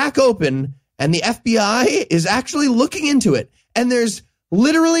is back open, and the FBI is actually looking into it. And there's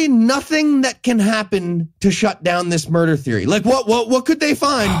literally nothing that can happen to shut down this murder theory. Like, what could they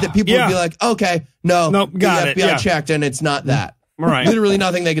find that people would be like, okay, nope, got the FBI checked, and it's not that. All right. Literally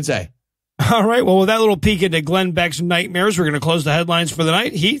nothing they could say. All right. Well, with that little peek into Glenn Beck's nightmares, we're going to close the headlines for the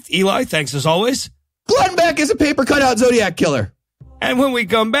night. Heath, Eli, thanks as always. Glenn Beck is a paper cutout Zodiac killer. And when we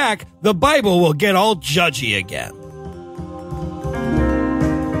come back, the Bible will get all judgy again.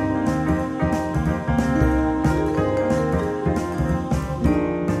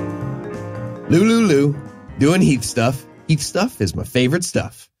 Lou, doing Heath stuff. Heath stuff is my favorite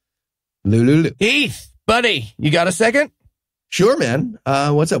stuff. Lou. Heath, buddy, you got a second? Sure, man.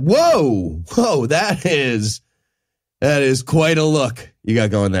 What's up? Whoa, that is quite a look you got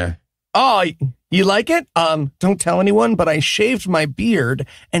going there. Oh, you like it? Don't tell anyone, but I shaved my beard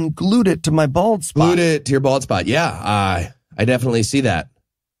and glued it to my bald spot. Glued it to your bald spot. Yeah, I definitely see that.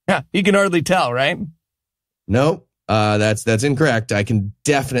 Yeah, you can hardly tell, right? No, that's incorrect. I can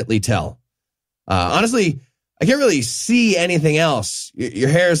definitely tell. Honestly, I can't really see anything else. Your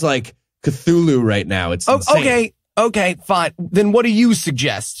hair is like Cthulhu right now. It's insane. Okay, fine. Then what do you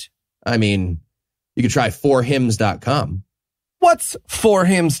suggest? I mean, You could try 4hims.com. What's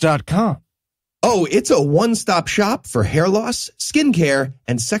 4hims.com? Oh, it's a one-stop shop for hair loss, skincare,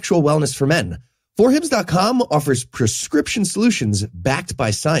 and sexual wellness for men. 4hims.com offers prescription solutions backed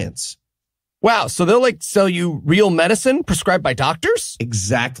by science. Wow, so they'll sell you real medicine prescribed by doctors?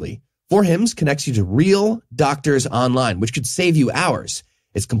 Exactly. 4hims connects you to real doctors online, which could save you hours.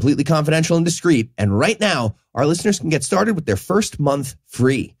 It's completely confidential and discreet, and right now, our listeners can get started with their first month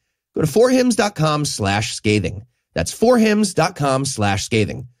free. Go to 4hims.com/scathing. That's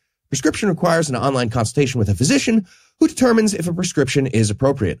 4hims.com/scathing. Prescription requires an online consultation with a physician who determines if a prescription is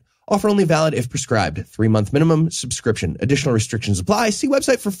appropriate. Offer only valid if prescribed. 3-month minimum subscription. Additional restrictions apply. See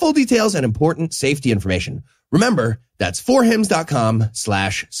website for full details and important safety information. Remember, that's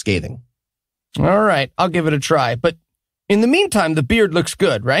 4hims.com/scathing. All right, I'll give it a try. But in the meantime, the beard looks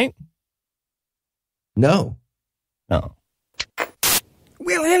good, right? No. Oh.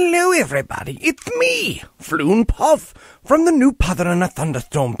 Well, hello, everybody. It's me, Floon Puff, from the new Father and a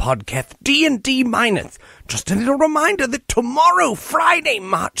Thunderstorm podcast, D&D Minus. Just a little reminder that tomorrow, Friday,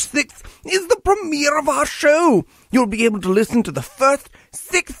 March 6th, is the premiere of our show. You'll be able to listen to the first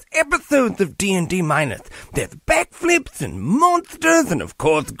 6 episodes of D&D Minus. There's backflips and monsters and, of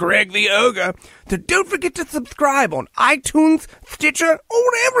course, Greg the Ogre. So don't forget to subscribe on iTunes, Stitcher,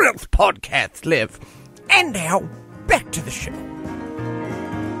 or wherever else podcasts live. And now, back to the show.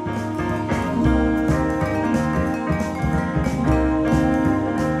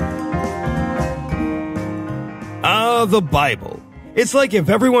 The Bible. It's like if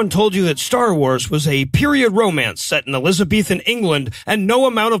everyone told you that Star Wars was a period romance set in Elizabethan England and no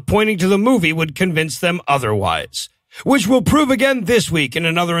amount of pointing to the movie would convince them otherwise. Which we'll prove again this week in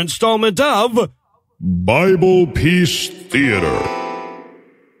another installment of Bible Peace Theater.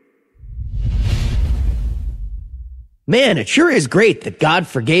 Man, it sure is great that God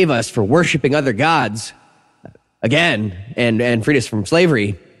forgave us for worshiping other gods again and freed us from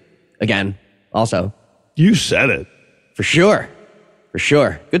slavery again also. You said it. For sure.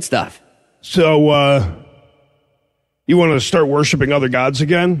 Good stuff. So, you want to start worshiping other gods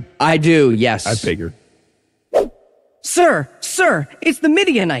again? I do, yes. I figured. Sir, it's the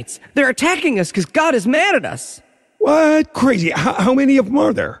Midianites. They're attacking us because God is mad at us. What? Crazy. How many of them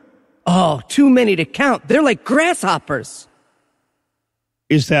are there? Oh, too many to count. They're like grasshoppers.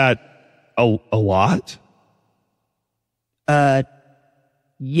 Is that a lot?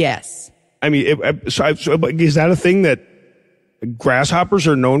 Yes. I mean, so is that a thing that grasshoppers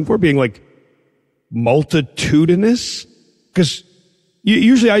are known for, being like multitudinous? Because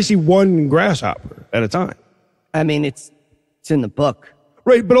usually I see one grasshopper at a time. I mean, it's in the book.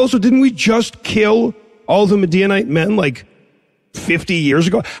 Right, but also didn't we just kill all the Midianite men like 50 years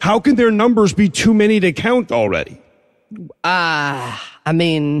ago? How can their numbers be too many to count already? I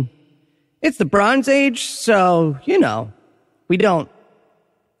mean, it's the Bronze Age, so, we don't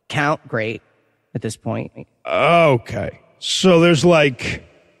count great at this point. Okay. So there's like...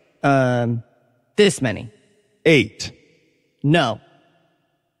 this many. 8. No.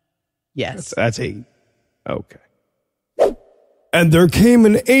 Yes. That's 8. Okay. And there came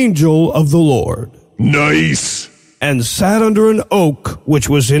an angel of the Lord. Nice. And sat under an oak which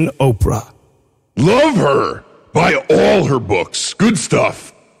was in Oprah. Love her. Buy all her books. Good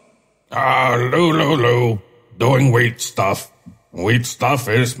stuff. Lou. Doing wheat stuff. Wheat stuff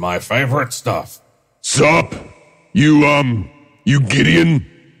is my favorite stuff. Sup? You Gideon?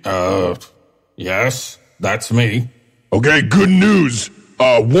 Yes, that's me. Okay, good news.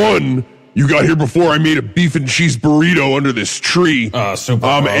 1, you got here before I made a beef and cheese burrito under this tree.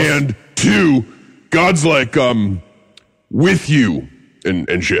 Super gross. And 2, God's like, with you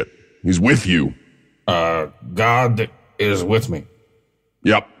and shit. He's with you. God is with me.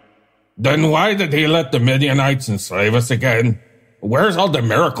 Yep. Then why did he let the Midianites enslave us again? Where's all the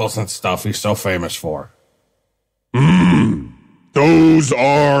miracles and stuff he's so famous for? Those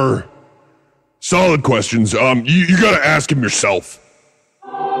are solid questions. You gotta ask him yourself.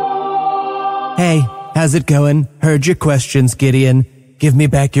 Hey, how's it going? Heard your questions, Gideon. Give me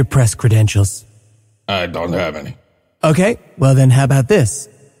back your press credentials. I don't have any. Okay, well then how about this?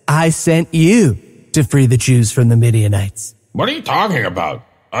 I sent you to free the Jews from the Midianites. What are you talking about?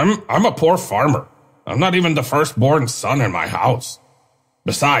 I'm a poor farmer. I'm not even the firstborn son in my house.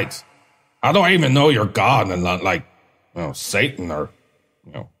 Besides, how do I even know you're God and not like, Satan or,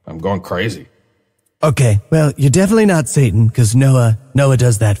 I'm going crazy. Okay, well, you're definitely not Satan, because Noah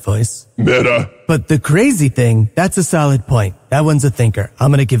does that voice. Meta. But the crazy thing, that's a solid point. That one's a thinker.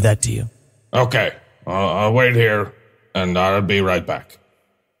 I'm gonna give that to you. Okay, I'll wait here, and I'll be right back.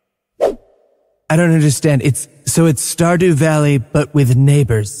 I don't understand. It's Stardew Valley, but with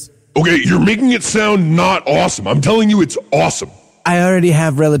neighbors. Okay, you're making it sound not awesome. I'm telling you it's awesome. I already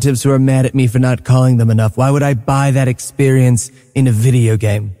have relatives who are mad at me for not calling them enough. Why would I buy that experience in a video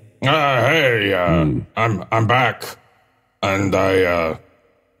game? Hey, I'm back. And I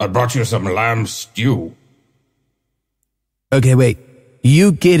brought you some lamb stew. Okay, wait.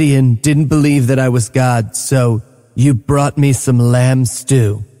 You, Gideon, didn't believe that I was God, so you brought me some lamb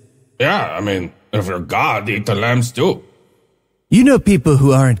stew. Yeah, I mean, if you're God, eat the lamb stew. You know people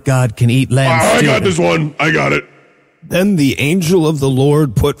who aren't God can eat lamb stew. I got this one. I got it. Then the angel of the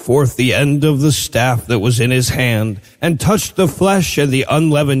Lord put forth the end of the staff that was in his hand, and touched the flesh and the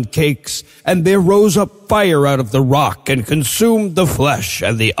unleavened cakes, and there rose up fire out of the rock, and consumed the flesh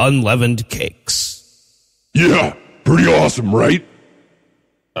and the unleavened cakes. Yeah, pretty awesome, right?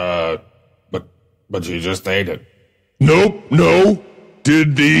 But you just ate it. Nope, no.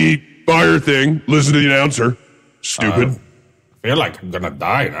 Did the fire thing. Listen to the announcer. Stupid. I feel like I'm gonna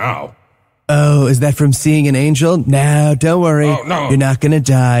die now. Oh, is that from seeing an angel? No, don't worry. Oh, no. You're not gonna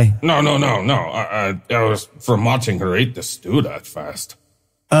die. No. I was from watching her eat the stew that fast.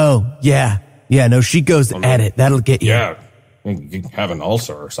 Oh, yeah. Yeah, no, she goes at it. That'll get you. Yeah, you can have an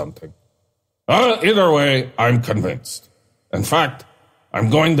ulcer or something. Either way, I'm convinced. In fact, I'm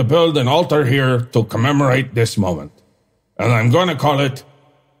going to build an altar here to commemorate this moment. And I'm going to call it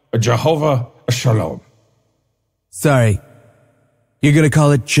a Jehovah Shalom. Sorry. You're gonna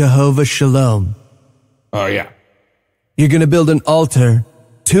call it Jehovah Shalom. Oh, yeah. You're gonna build an altar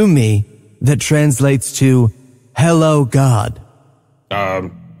to me that translates to Hello God.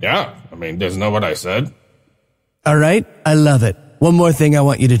 Yeah. I mean, isn't that what I said? All right, I love it. One more thing I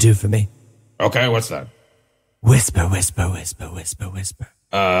want you to do for me. Okay, what's that? Whisper, whisper, whisper, whisper, whisper.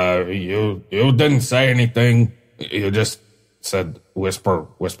 You didn't say anything. You just said whisper,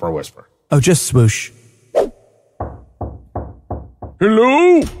 whisper, whisper. Oh, just swoosh.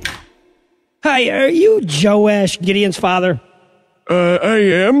 Hello? Hi, are you Joash, Gideon's father? I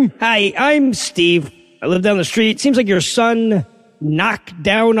am. Hi, I'm Steve. I live down the street. Seems like your son knocked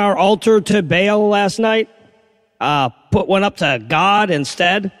down our altar to Baal last night. Put one up to God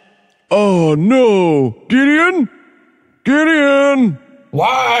instead. Oh, no. Gideon? Gideon!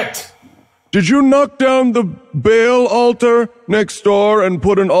 What? Did you knock down the Baal altar next door and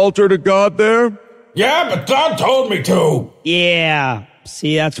put an altar to God there? Yeah, but God told me to. Yeah.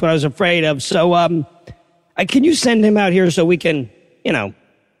 See, that's what I was afraid of. So, can you send him out here so we can,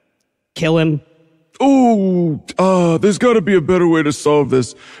 kill him? Oh, there's got to be a better way to solve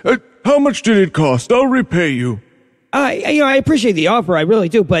this. How much did it cost? I'll repay you. I appreciate the offer, I really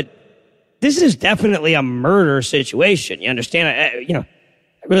do, but this is definitely a murder situation. You understand? I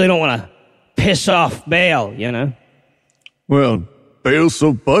really don't want to piss off Baal, Well, Baal's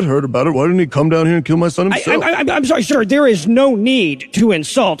so butthurt about it. Why didn't he come down here and kill my son himself? I'm sorry, sir. There is no need to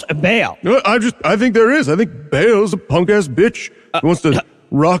insult Baal. I think there is. I think Baal's a punk-ass bitch. He wants to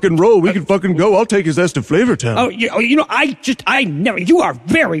rock and roll. We can fucking go. I'll take his ass to Flavortown. You are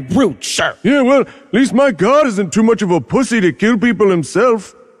very rude, sir. Yeah, well, at least my God isn't too much of a pussy to kill people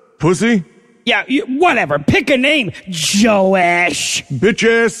himself. Pussy? Yeah, whatever. Pick a name, Joash. Bitch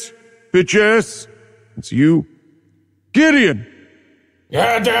ass. Bitch ass. It's you. Gideon.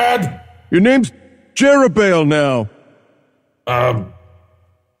 Yeah, Dad? Your name's Jerubbaal now.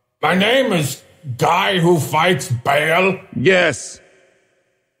 My name is Guy Who Fights Baal? Yes.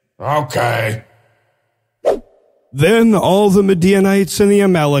 Okay. Then all the Midianites and the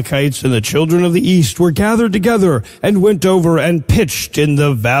Amalekites and the children of the east were gathered together and went over and pitched in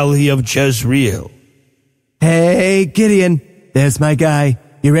the valley of Jezreel. Hey, Gideon, there's my guy.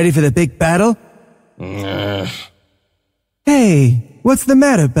 You ready for the big battle? Hey, what's the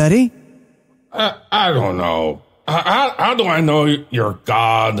matter, buddy? I don't know. How do I know you're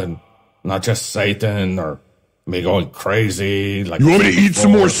God and not just Satan or me going crazy? Like you want me to eat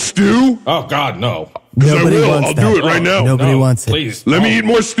some more stew? Oh, God, no. Nobody wants I'll that. do it right now. Nobody wants it. Please. Let me eat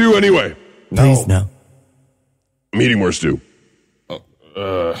more stew anyway. Please, no. I'm eating more stew.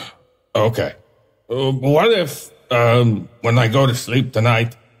 Okay. What if, when I go to sleep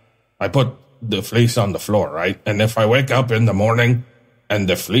tonight, I put the fleece on the floor, right? And if I wake up in the morning and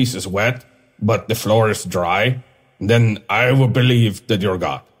the fleece is wet, but the floor is dry, then I will believe that you're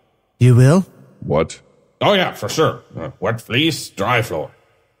God. You will? What? Oh, yeah, for sure. Wet fleece, dry floor.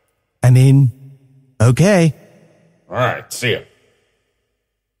 Okay. All right, see ya.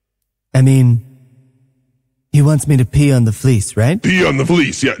 He wants me to pee on the fleece, right? Pee on the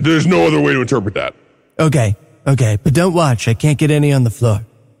fleece, yeah. There's no other way to interpret that. Okay, but don't watch. I can't get any on the floor.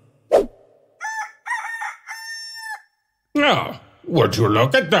 Oh, would you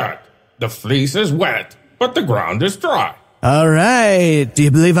look at that? The fleece is wet, but the ground is dry. All right. Do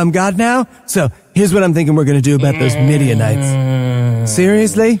you believe I'm God now? So here's what I'm thinking we're going to do about those Midianites.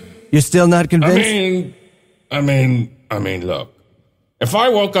 Seriously? You're still not convinced? I mean, look. If I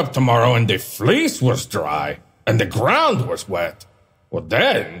woke up tomorrow and the fleece was dry and the ground was wet, well,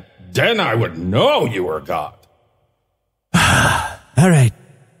 then I would know you were God. All right.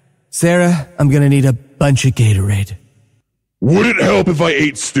 Sarah, I'm going to need a bunch of Gatorade. Would it help if I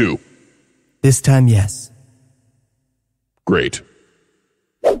ate stew? This time, yes. Great.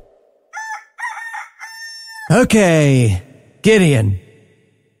 Okay. Gideon.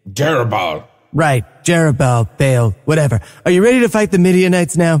 Jerubbaal. Right. Jerubbaal, Baal, whatever. Are you ready to fight the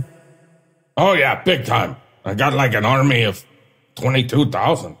Midianites now? Oh, yeah, big time. I got like an army of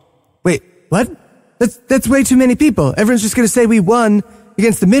 22,000. Wait, what? That's way too many people. Everyone's just going to say we won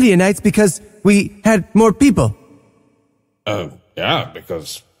against the Midianites because we had more people. Yeah,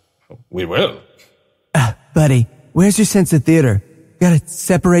 because we will. Buddy, where's your sense of theater? Gotta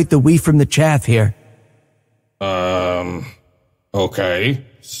separate the wheat from the chaff here. Okay.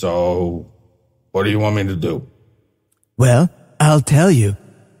 So, what do you want me to do? Well, I'll tell you.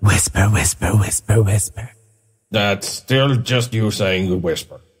 Whisper, whisper, whisper, whisper. That's still just you saying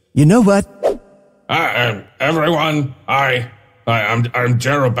whisper. You know what? Everyone, I'm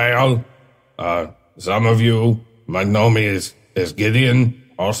Jerubbaal. Some of you might know me as Gideon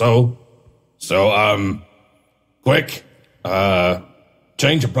also. So, quick,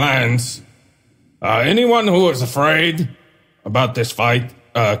 change of plans. Anyone who is afraid about this fight,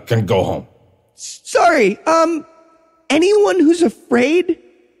 can go home. Sorry, anyone who's afraid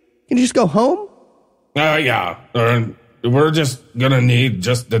can just go home? Yeah. We're just gonna need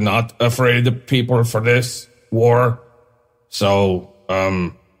just the not afraid people for this war. So,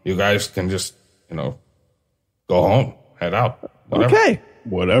 you guys can just, go home, head out. Whatever. Okay.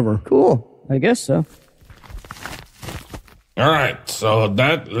 Whatever. Cool. I guess so. All right, so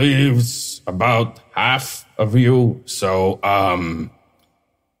that leaves about half of you. So,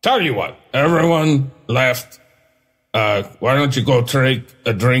 tell you what, everyone left. Why don't you go take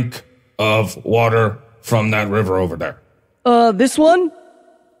a drink of water from that river over there? This one?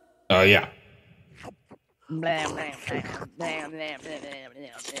 Yeah.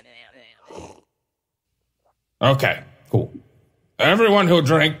 Okay, cool. Everyone who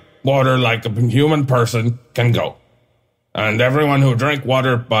drank water like a human person can go. And everyone who drank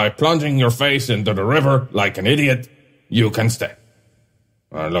water by plunging your face into the river like an idiot, you can stay.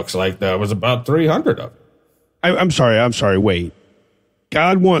 Looks like there was about 300 of you. I'm sorry, wait.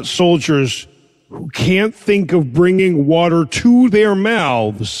 God wants soldiers who can't think of bringing water to their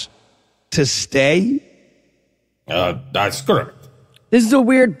mouths to stay? That's correct. This is a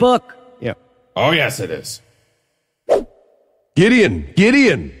weird book. Yeah. Oh, yes, it is.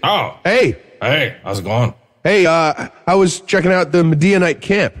 Gideon. Oh. Hey, how's it going? Hey, I was checking out the Midianite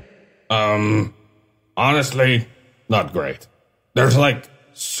camp. Honestly, not great. There's like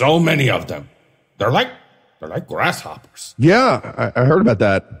so many of them. They're like grasshoppers. Yeah, I heard about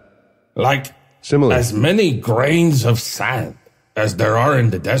that. Like similar. As many grains of sand as there are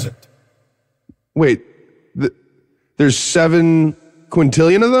in the desert. Wait, there's 7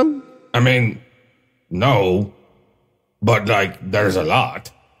 quintillion of them? I mean, no, but there's a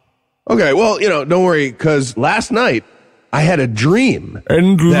lot. Okay, well, don't worry, because last night I had a dream.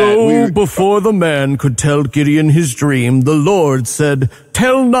 And lo, before the man could tell Gideon his dream, the Lord said,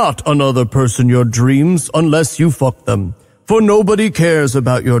 "Tell not another person your dreams unless you fuck them. For nobody cares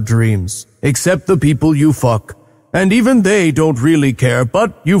about your dreams, except the people you fuck. And even they don't really care,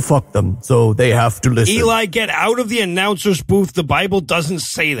 but you fuck them, so they have to listen." Eli, get out of the announcer's booth. The Bible doesn't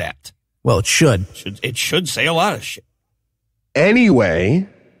say that. Well, it should. It should say a lot of shit. Anyway,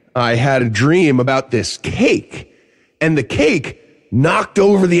 I had a dream about this cake, and the cake knocked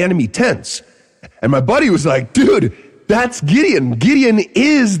over the enemy tents. And my buddy was like, "Dude, that's Gideon. Gideon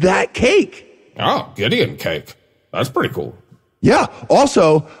is that cake." Oh, Gideon cake. That's pretty cool. Yeah.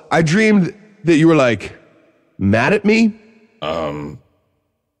 Also, I dreamed that you were mad at me. I'm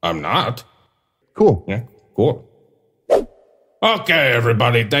not. Cool. Yeah, cool. Okay,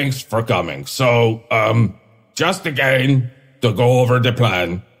 everybody, thanks for coming. So, just again, to go over the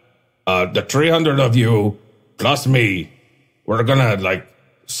plan, the 300 of you plus me, we're gonna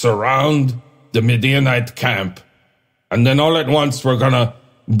surround the Midianite camp, and then all at once we're gonna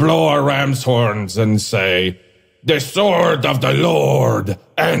blow our ram's horns and say, "The sword of the Lord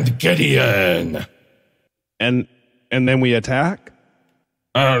and Gideon." And then we attack?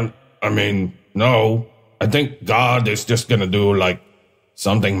 No. I think God is just gonna do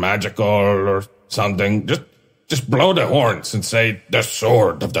something magical or something. Just blow the horns and say, "The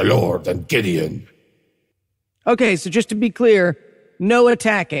sword of the Lord and Gideon." Okay, so just to be clear, no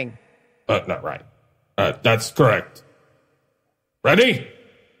attacking. Not right. That's correct. Ready?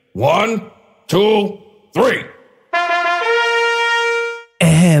 1, 2, 3.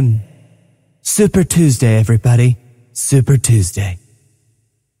 Ahem. Super Tuesday, everybody. Super Tuesday.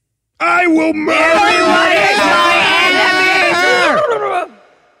 I will murder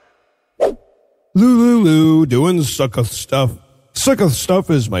Lulu doing Sukkoth stuff. Sukkoth stuff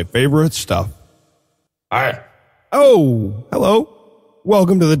is my favorite stuff. Hi. Oh, hello.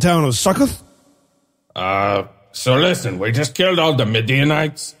 Welcome to the town of Sukkoth. So listen, we just killed all the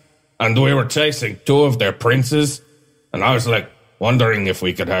Midianites, and we were chasing 2 of their princes, and I was like wondering if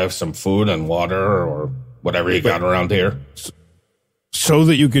we could have some food and water or whatever you got around here. So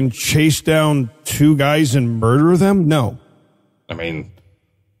that you can chase down 2 guys and murder them? No. I mean,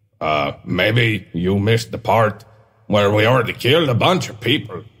 maybe you missed the part where we already killed a bunch of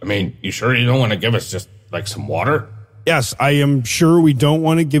people. I mean, you sure you don't want to give us just, like, some water? Yes, I am sure we don't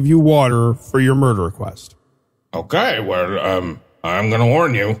want to give you water for your murder request. Okay, well, I'm gonna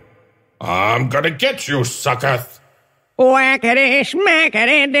warn you. I'm gonna get you, Sukkoth. Whackity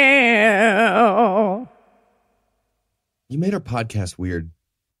smackity do. You made our podcast weird.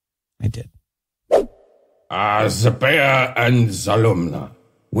 I did. Zabeah and Zalumna,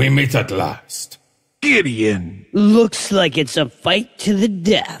 we meet at last. Gideon. Looks like it's a fight to the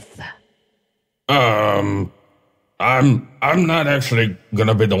death. I'm not actually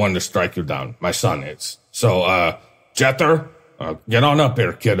gonna be the one to strike you down. My son is. So, Jether, get on up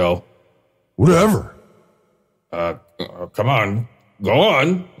here, kiddo. Whatever. Come on. Go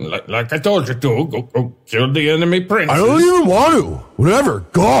on. Like I told you to. Go kill the enemy princes. I don't even want to. Whatever.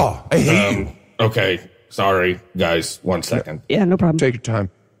 Gaw. I hate you. Okay. Sorry, guys. 1 second. Yeah, no problem. Take your time.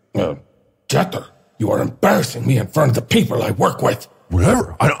 Jether, you are embarrassing me in front of the people I work with.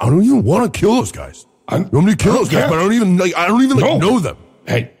 Whatever. I don't even want to kill those guys. You want me to kill those guys, but I don't even know them.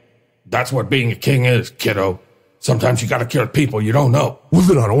 Hey, that's what being a king is, kiddo. Sometimes you gotta kill people you don't know. Well,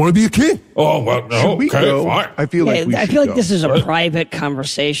 then I don't want to be a king. Oh, well, no, we okay, go? fine. I feel like I feel like this is a private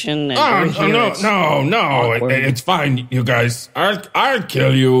conversation. And No, it's fine, you guys. I'll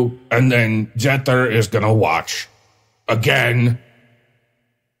kill you, and then Jether is gonna watch. Again.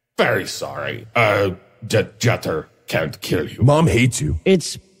 Very sorry. Jether can't kill you. Mom hates you.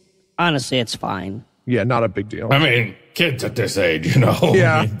 Honestly, it's fine. Yeah, not a big deal. I mean, kids at this age, you know.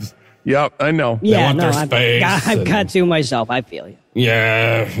 Yeah. Yep, I know. Yeah, their space I've got 2 myself. I feel you.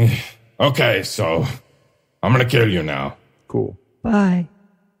 Yeah. Okay, so I'm going to kill you now. Cool. Bye.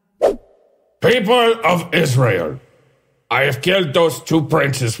 People of Israel, I have killed those 2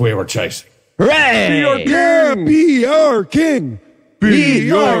 princes we were chasing. Hooray! Be our king.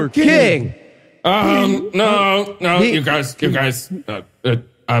 Be our king. No, you guys.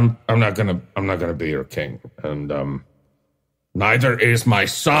 I'm not gonna be your king, and neither is my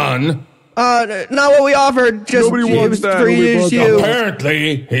son. Not what we offered. Just Nobody wants that.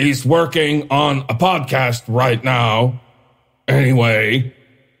 Apparently, he's working on a podcast right now. Anyway,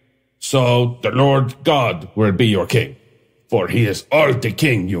 so the Lord God will be your king, for he is all the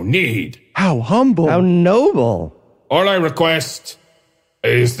king you need. How humble. How noble. All I request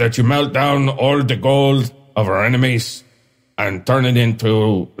is that you melt down all the gold of our enemies and turn it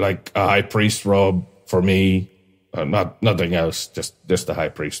into, like, a high priest robe for me. Nothing else, just the high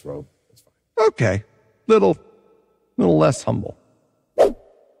priest robe. Okay. Little less humble.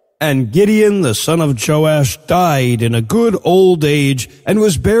 And Gideon, the son of Joash, died in a good old age and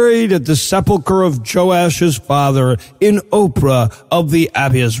was buried at the sepulchre of Joash's father in Oprah of the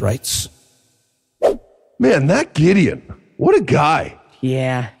Abiezrites. Man, that Gideon. What a guy.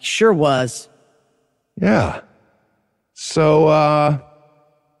 Yeah, sure was. Yeah. So,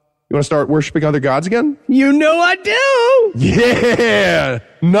 you want to start worshiping other gods again? You know I do. Yeah.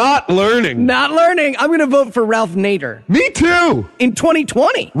 Not learning. Not learning. I'm going to vote for Ralph Nader. Me too. In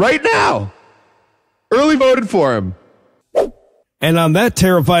 2020. Right now. Early voted for him. And on that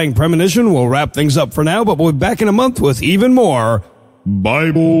terrifying premonition, we'll wrap things up for now, but we'll be back in a month with even more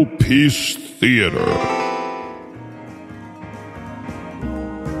Bible Peace Theater.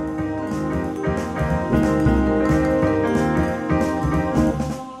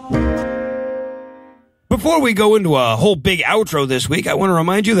 Before we go into a whole big outro this week, I want to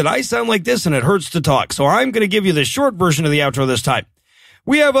remind you that I sound like this and it hurts to talk, so I'm going to give you the short version of the outro this time.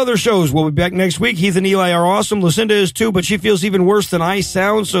 We have other shows. We'll be back next week. Heath and Eli are awesome. Lucinda is too, but she feels even worse than I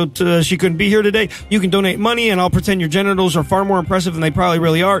sound, so she couldn't be here today. You can donate money, and I'll pretend your genitals are far more impressive than they probably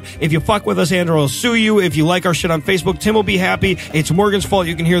really are. If you fuck with us, Andrew will sue you. If you like our shit on Facebook, Tim will be happy. It's Morgan's fault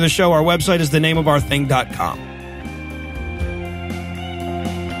you can hear the show. Our website is thenameofourthing.com.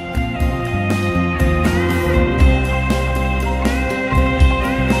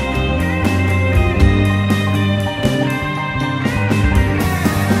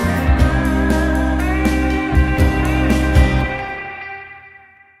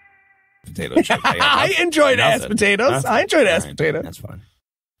 potato chip. I enjoyed ass potatoes. I enjoyed ass potatoes. That's fine.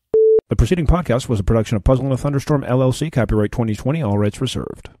 The preceding podcast was a production of Puzzle in a Thunderstorm, LLC, copyright 2020, all rights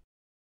reserved.